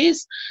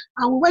outreaches,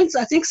 and we went to,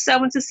 I think,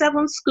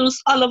 77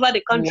 schools all over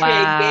the country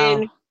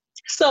again.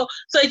 So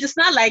it is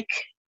not like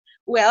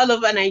we're all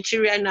over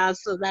Nigeria now.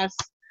 So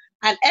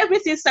and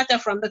everything started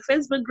from the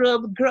Facebook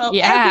group.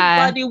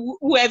 Everybody,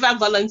 whoever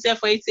volunteered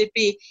for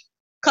ATP,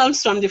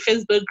 comes from the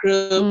Facebook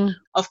group.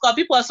 Of course,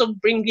 people also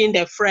bring in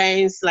their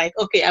friends, like,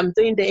 okay, I'm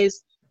doing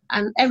this.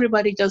 And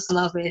everybody just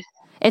love it.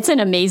 It's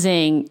an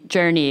amazing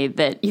journey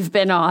that you've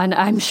been on.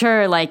 I'm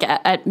sure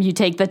you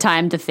take the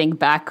time to think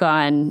back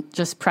on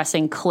just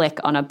pressing click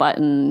on a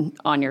button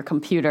on your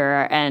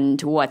computer and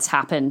what's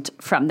happened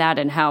from that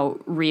and how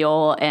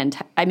real. And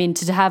I mean,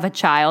 to have a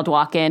child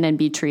walk in and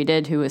be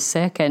treated who is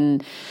sick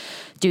and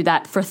do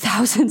that for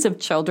thousands of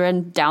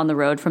children down the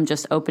road from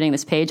just opening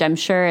this page, I'm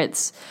sure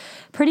it's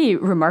pretty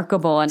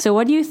remarkable. And so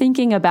what are you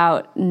thinking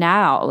about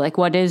now? Like,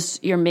 what is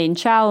your main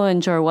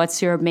challenge, or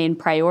what's your main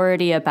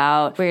priority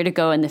about where to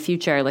go in the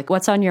future? Like,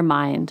 what's on your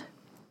mind?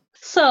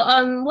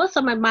 So what's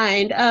on my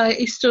mind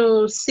is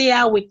to see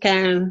how we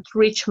can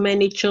reach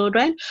many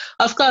children.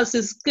 Of course,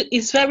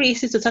 it's very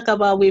easy to talk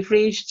about we've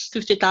reached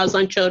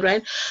 50,000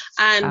 children.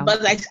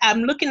 But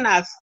I'm looking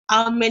at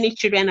how many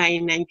children are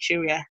in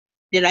Nigeria.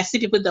 There are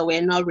still people that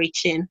we're not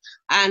reaching.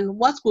 And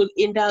what could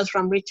hinder us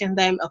from reaching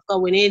them? Of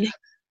course, we need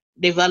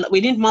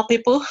more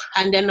people,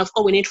 and then of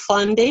course we need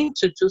funding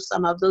to do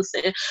some of those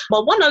things.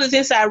 But one of the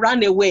things I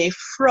run away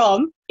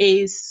from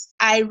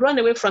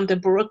the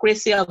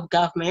bureaucracy of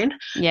government,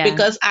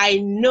 because I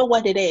know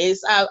what it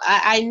is.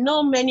 I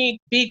know many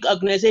big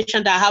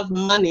organizations that have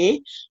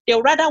money. They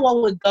rather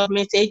work with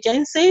government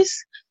agencies,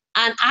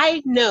 and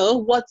I know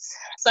what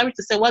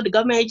the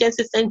government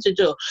agencies tend to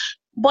do.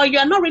 But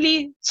you're not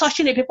really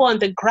touching the people on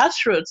the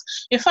grassroots.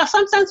 In fact,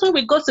 sometimes when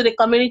we go to the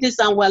communities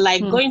and we're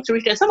going to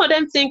reach them, some of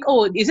them think,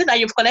 oh, is it that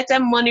you've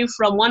collected money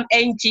from one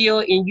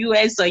NGO in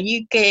US or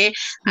UK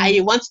and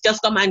you want to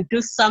just come and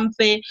do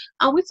something?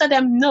 And we tell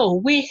them,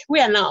 no, we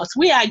are not.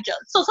 We are just.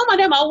 So some of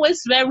them are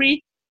always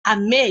very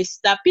amazed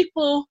that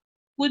people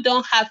who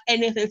don't have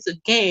anything to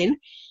gain,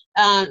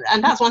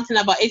 and that's one thing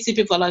about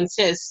ACP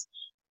volunteers.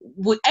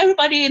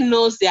 Everybody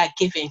knows they are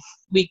giving.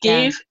 We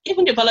give,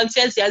 even the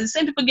volunteers, they are the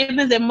same people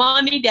giving their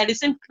money, they are the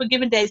same people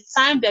giving their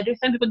time, they are the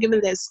same people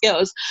giving their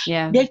skills.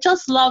 They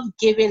just love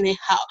giving it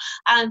out.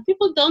 And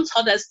people don't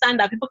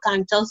understand that people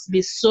can just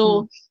be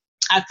so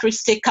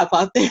altruistic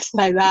about things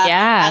like that.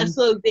 And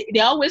so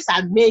they're always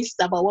amazed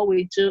about what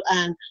we do.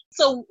 And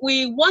so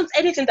we want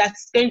anything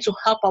that's going to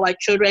help our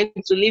children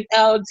to live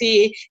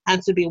healthy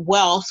and to be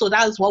well. So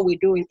that's what we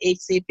do in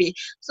HCP.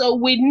 So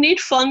we need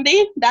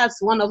funding.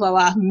 That's one of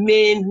our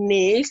main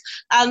needs.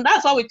 And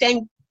that's why we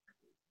thank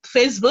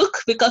Facebook,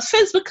 because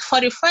Facebook, for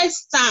the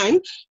first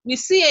time, we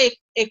see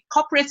a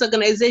corporate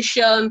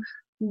organization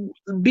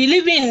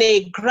believing in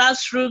a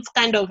grassroots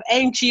kind of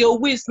NGO,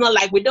 which is not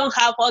like we don't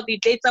have all the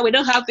data, we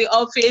don't have the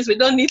office, we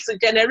don't need to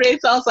generate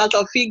all sorts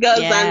of figures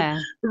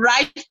and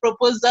write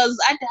proposals.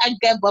 I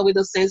get bored with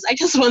those things. I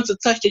just want to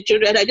touch the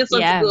children. I just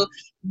want to go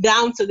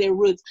down to the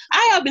roots.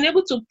 I have been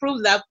able to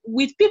prove that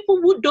with people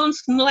who don't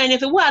know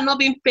anything, who are not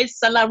being paid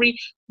salary,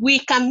 we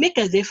can make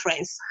a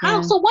difference.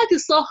 So what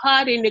is so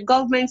hard in the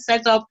government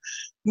setup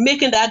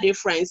making that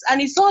difference? And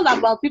it's all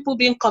about people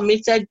being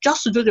committed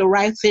just to do the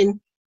right thing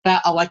by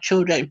our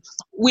children.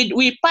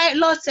 We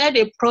piloted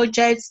a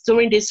project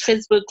during this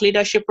Facebook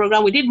leadership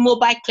program. We did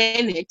mobile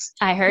clinics.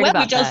 I heard where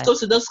about we just that. go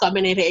to those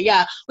communities.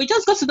 Yeah, we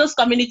just go to those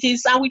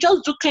communities and we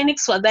just do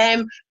clinics for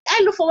them.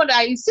 I look forward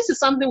that this is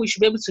something we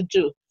should be able to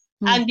do.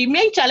 And the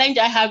main challenge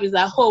I have is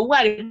that, where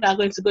are they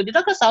going to go? The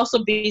doctors are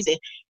also busy.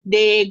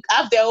 They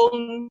have their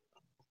own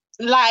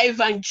life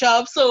and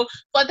job. So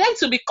for them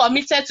to be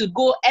committed to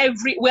go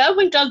we're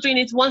even just doing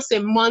it once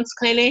a month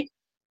clinic.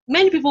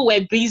 Many people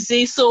were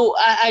busy. So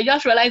I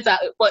just realized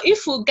that, but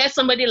if we get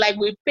somebody, like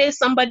we pay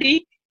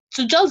somebody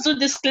to just do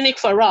this clinic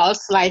for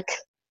us, like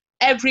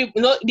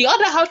the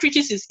other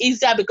outreaches is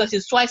easier because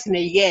it's twice in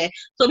a year.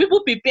 So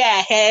people prepare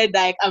ahead,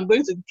 like I'm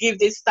going to give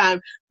this time.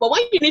 But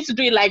when you need to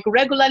do it like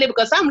regularly,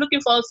 because I'm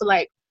looking for also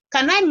like,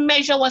 can I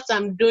measure what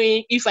I'm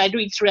doing if I do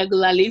it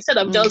regularly instead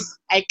of just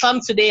I come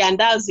today and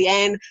that's the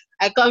end.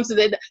 I come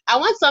today. I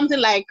want something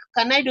like,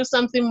 can I do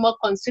something more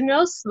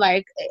continuous?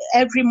 Like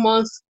every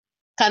month,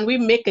 can we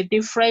make a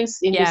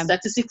difference in the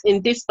statistics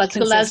in this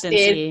particular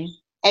state?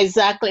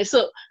 Exactly.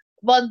 So,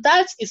 but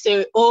that is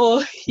a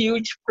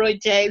huge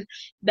project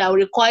that will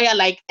require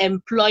like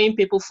employing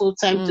people full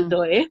time to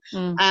do it.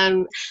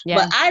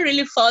 But I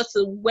really thought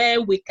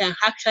where we can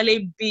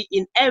actually be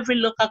in every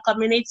local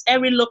community,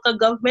 every local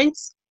government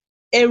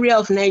area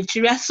of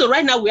Nigeria. So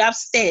right now we have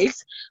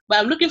states, but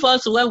I'm looking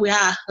forward to where we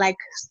are, like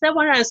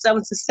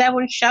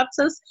 777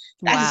 chapters.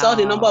 That is all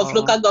the number of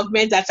local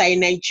governments that are in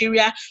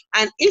Nigeria.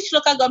 And each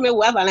local government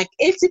will have like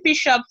ATP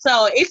chapter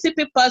or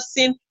ATP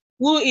person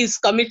who is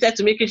committed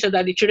to making sure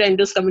that the children in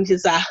those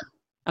communities are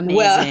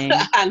well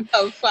and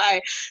fine.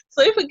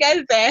 So if we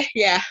get there,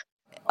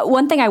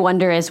 One thing I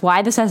wonder is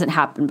why this hasn't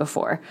happened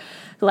before.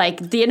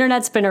 Like, the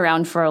internet's been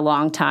around for a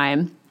long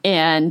time,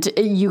 and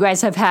you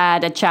guys have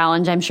had a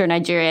challenge. I'm sure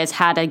Nigeria has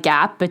had a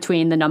gap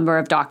between the number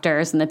of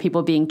doctors and the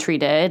people being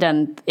treated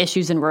and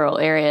issues in rural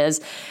areas.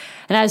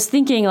 And I was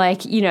thinking,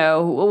 like,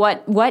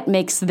 what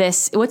makes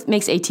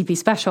ATP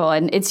special?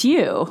 And it's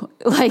you.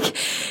 Like,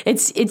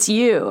 it's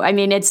you. I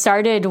mean, it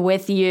started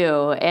with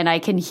you, and I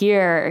can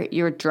hear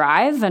your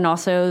drive and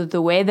also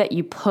the way that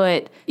you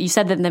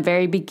said that in the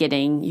very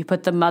beginning, you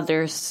put the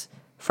mothers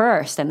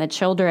first and the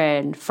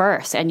children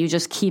first, and you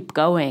just keep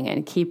going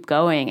and keep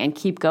going and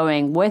keep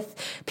going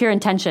with pure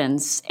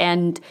intentions.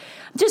 And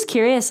I'm just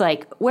curious,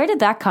 like, where did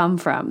that come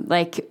from?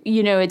 Like,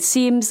 it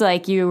seems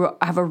like you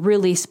have a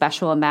really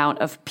special amount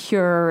of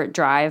pure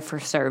drive for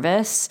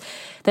service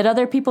that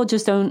other people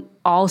just don't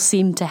all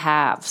seem to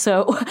have.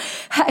 So,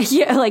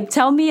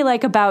 tell me,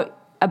 like,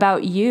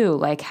 about you.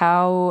 Like,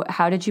 how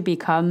did you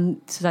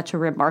become such a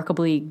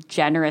remarkably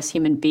generous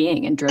human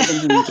being and driven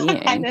human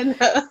being? I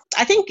don't know.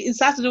 I think it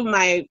has to do with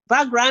my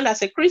background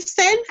as a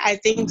Christian. I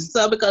think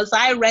so, because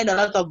I read a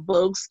lot of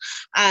books,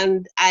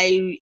 and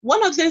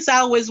one of the things I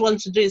always want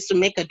to do is to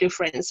make a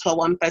difference for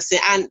one person.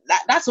 And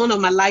that's one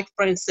of my life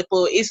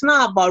principles. It's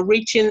not about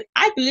reaching.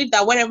 I believe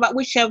that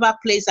whichever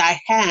place I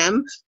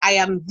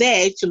am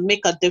there to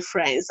make a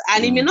difference.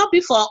 And it may not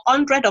be for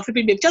 100 of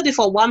people, just be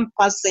for one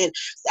person.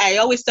 I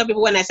always tell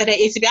people when I said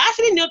ATP, I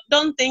actually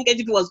don't think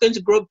ATP was going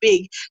to grow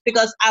big,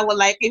 because I was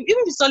like, even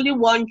if it's only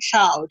one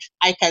child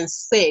I can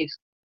save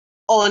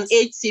on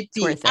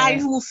ATP, I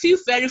will feel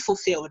very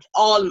fulfilled.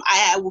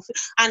 I will feel,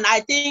 and I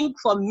think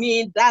for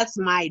me, that's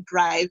my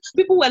drive.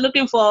 People were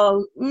looking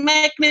for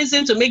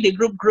mechanism to make the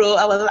group grow.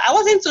 I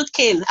wasn't too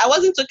keen. I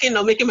wasn't too keen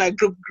on making my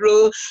group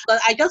grow,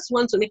 but I just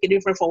want to make a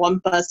difference for one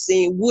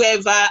person,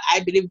 whoever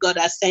I believe God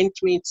has sent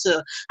me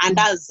to, and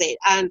that's it.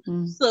 And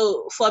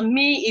so for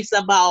me, it's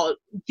about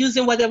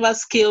using whatever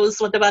skills,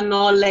 whatever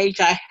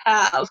knowledge I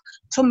have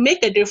to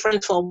make a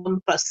difference for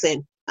one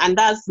person. And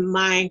that's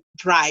my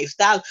drive.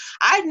 That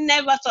I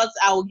never thought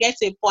I would get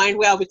to a point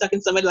where I'll be talking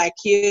to somebody like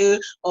you,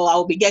 or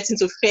I'll be getting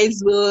to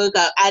Facebook.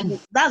 And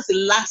that's the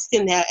last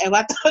thing I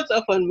ever thought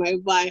of on my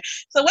mind.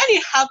 So when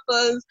it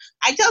happens,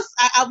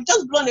 I'm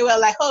just blown away.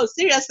 Like, oh,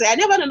 seriously, I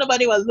never knew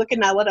nobody was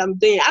looking at what I'm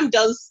doing. I'm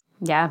just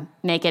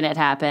making it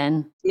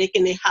happen.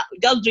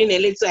 Just doing a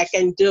little I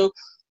can do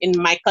in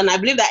my corner. I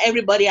believe that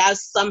everybody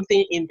has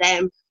something in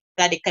them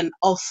that they can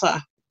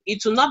offer.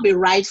 It will not be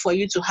right for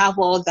you to have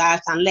all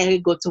that and let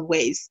it go to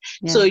waste.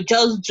 So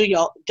just do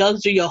your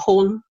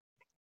own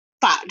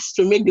part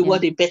to make the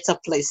world a better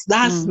place.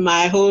 That's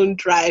my own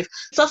drive.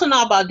 It's also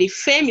not about the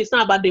fame. It's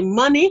not about the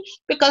money.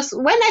 Because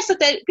when I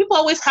started, people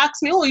always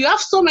ask me, oh, you have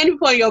so many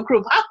people in your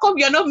group. How come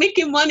you're not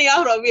making money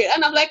out of it?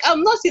 And I'm like,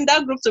 I'm not in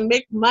that group to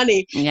make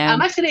money.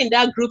 I'm actually in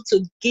that group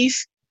to give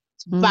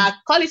back.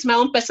 Call it my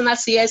own personal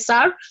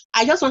CSR.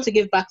 I just want to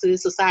give back to the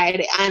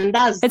society, and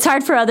it's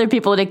hard for other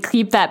people to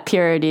keep that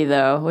purity,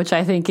 though, which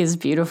I think is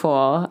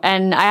beautiful.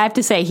 And I have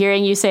to say,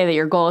 hearing you say that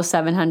your goal is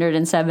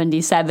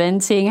 777,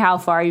 seeing how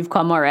far you've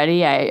come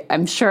already,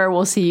 I'm sure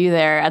we'll see you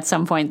there at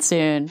some point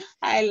soon.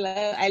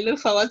 I look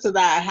forward to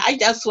that. I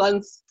just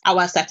want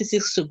our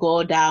statistics to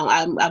go down.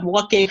 I'm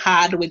working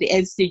hard with the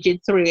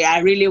SDG 3. I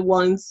really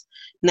want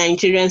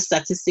Nigerian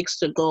statistics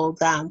to go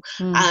down.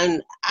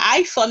 And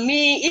for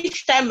me,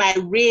 each time I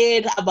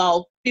read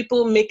about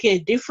people making a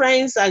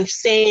difference and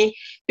saying,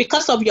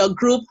 because of your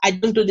group, I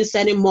don't do this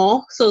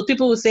anymore. So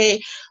people will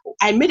say,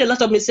 I made a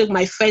lot of mistakes with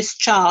my first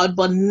child,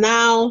 but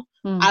now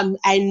I'm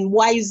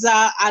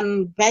wiser,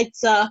 I'm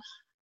better.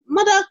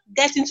 Mother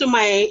get into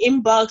my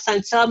inbox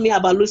and tell me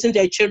about losing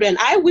their children.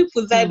 I weep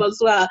with them as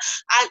well.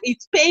 And it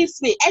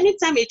pains me.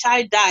 Anytime a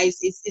child dies,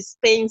 it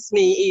pains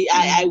me.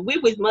 I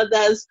weep with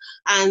mothers,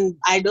 and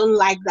I don't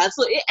like that.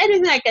 So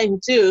anything I can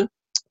do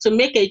to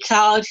make a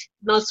child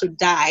not to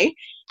die,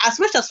 as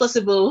much as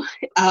possible,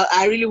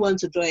 I really want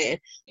to do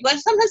it. But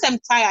sometimes I'm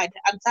tired.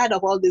 I'm tired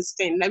of all these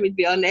things. Let me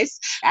be honest.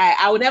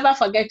 I will never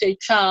forget a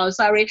child.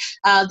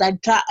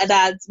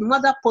 That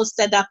mother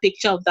posted that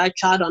picture of that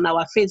child on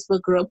our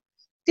Facebook group.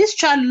 This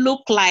child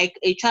looked like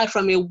a child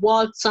from a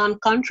war-torn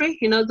country.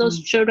 You know, those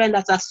children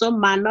that are so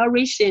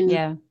malnourished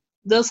in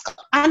those.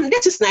 And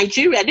this is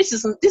Nigeria. This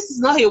is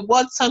not a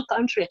war-torn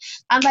country.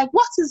 I'm like,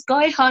 what is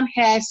going on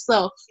here?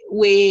 So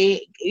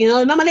we,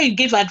 normally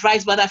give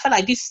advice, but I felt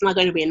like this is not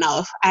going to be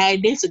enough. I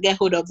need to get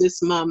hold of this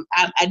mom.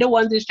 I don't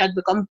want this child to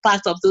become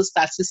part of those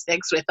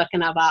statistics we're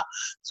talking about.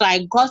 So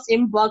I got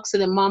inbox to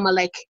the mom,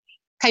 like,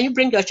 can you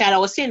bring your child? I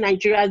was still in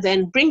Nigeria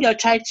then. Bring your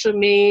child to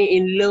me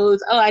in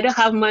loads. Oh, I don't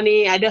have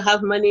money.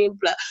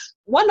 Blah.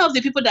 One of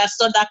the people that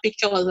saw that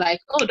picture was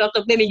like, oh,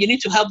 Dr. Gbemi, you need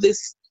to help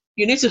this.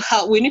 You need to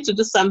help. We need to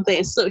do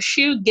something. So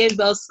she gave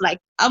us, like,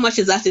 how much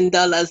is that in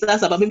dollars?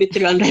 That's about maybe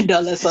 $300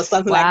 or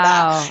something like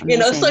that.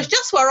 Amazing. So it's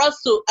just for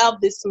us to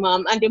help this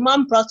mom. And the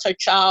mom brought her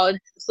child.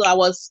 So I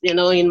was,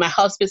 in my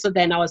hospital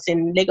then. I was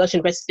in Lagos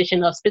University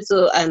Teaching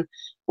Hospital, and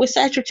we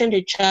started treating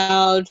the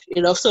child,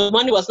 so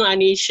money was not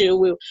an issue.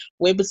 We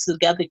were able to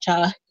get the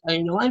child,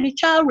 and the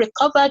child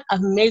recovered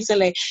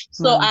amazingly.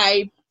 So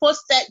I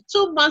posted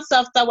 2 months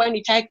after when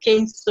the child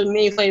came to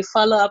me for a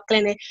follow-up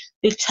clinic,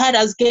 the child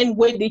has gained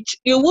weight.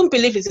 You won't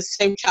believe it's the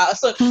same child.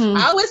 So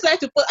I always like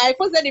to I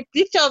posted the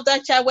picture of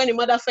that child when the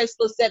mother first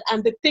posted,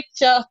 and the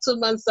picture 2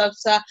 months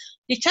after.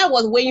 The child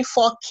was weighing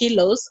 4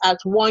 kilos at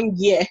 1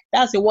 year.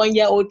 That's a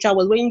 1-year-old child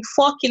was weighing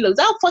 4 kilos.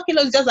 That 4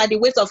 kilos is just at the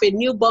weight of a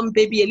newborn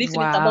baby, a little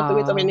bit above the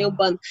weight of a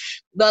newborn.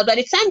 But by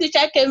the time the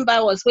child came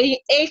by, was weighing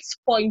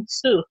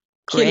 8.2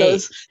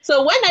 kilos.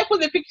 So when I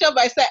put the picture of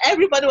myself,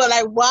 everybody was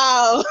like,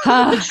 wow.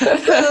 So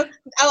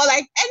I was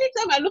like,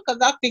 anytime I look at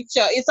that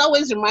picture, it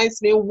always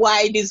reminds me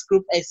why this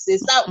group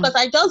exists. Because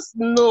I just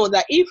know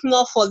that if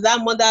not for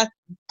that mother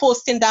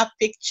posting that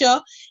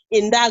picture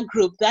in that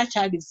group, that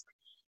child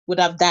would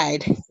have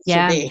died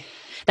today.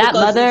 That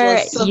mother,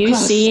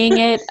 seeing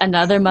it,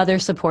 another mother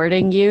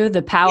supporting you,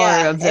 the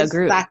power of the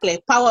group.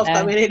 Exactly. Power of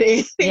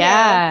community.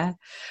 Well,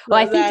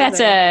 I think that's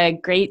a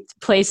great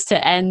place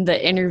to end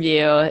the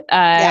interview.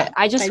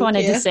 I just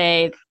wanted to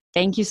say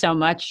thank you so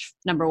much,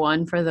 number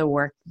one, for the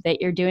work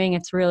that you're doing.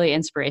 It's really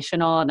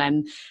inspirational. And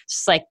I'm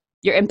just like,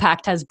 your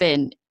impact has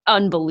been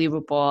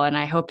unbelievable, and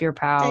I hope you're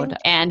proud.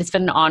 And it's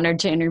been an honor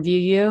to interview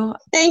you.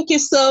 Thank you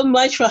so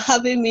much for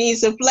having me.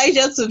 It's a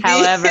pleasure to be.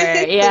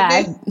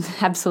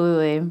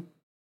 Absolutely.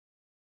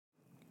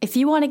 If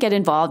you want to get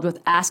involved with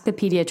Ask the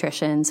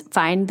Paediatricians,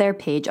 find their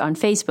page on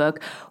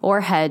Facebook or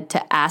head to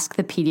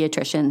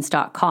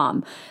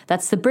askthepaediatricians.com.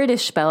 That's the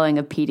British spelling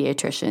of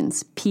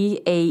pediatricians,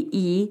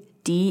 Paediatricians,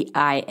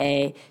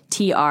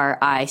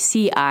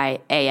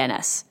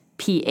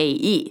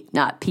 PAE,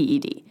 not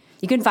PED.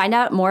 You can find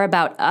out more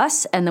about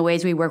us and the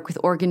ways we work with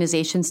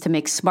organizations to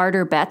make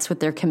smarter bets with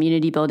their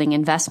community building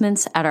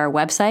investments at our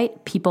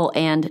website,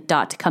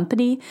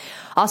 peopleand.company.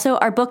 Also,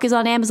 our book is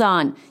on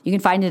Amazon. You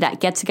can find it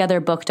at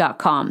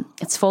gettogetherbook.com.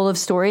 It's full of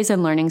stories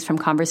and learnings from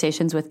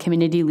conversations with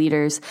community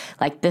leaders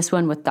like this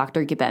one with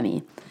Dr.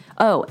 Gbemi.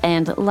 Oh,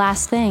 and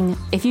last thing,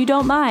 if you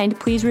don't mind,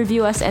 please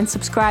review us and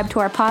subscribe to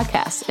our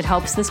podcast. It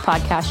helps this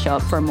podcast show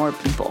up for more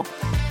people.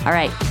 All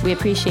right, we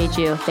appreciate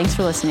you. Thanks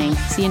for listening.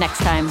 See you next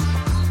time.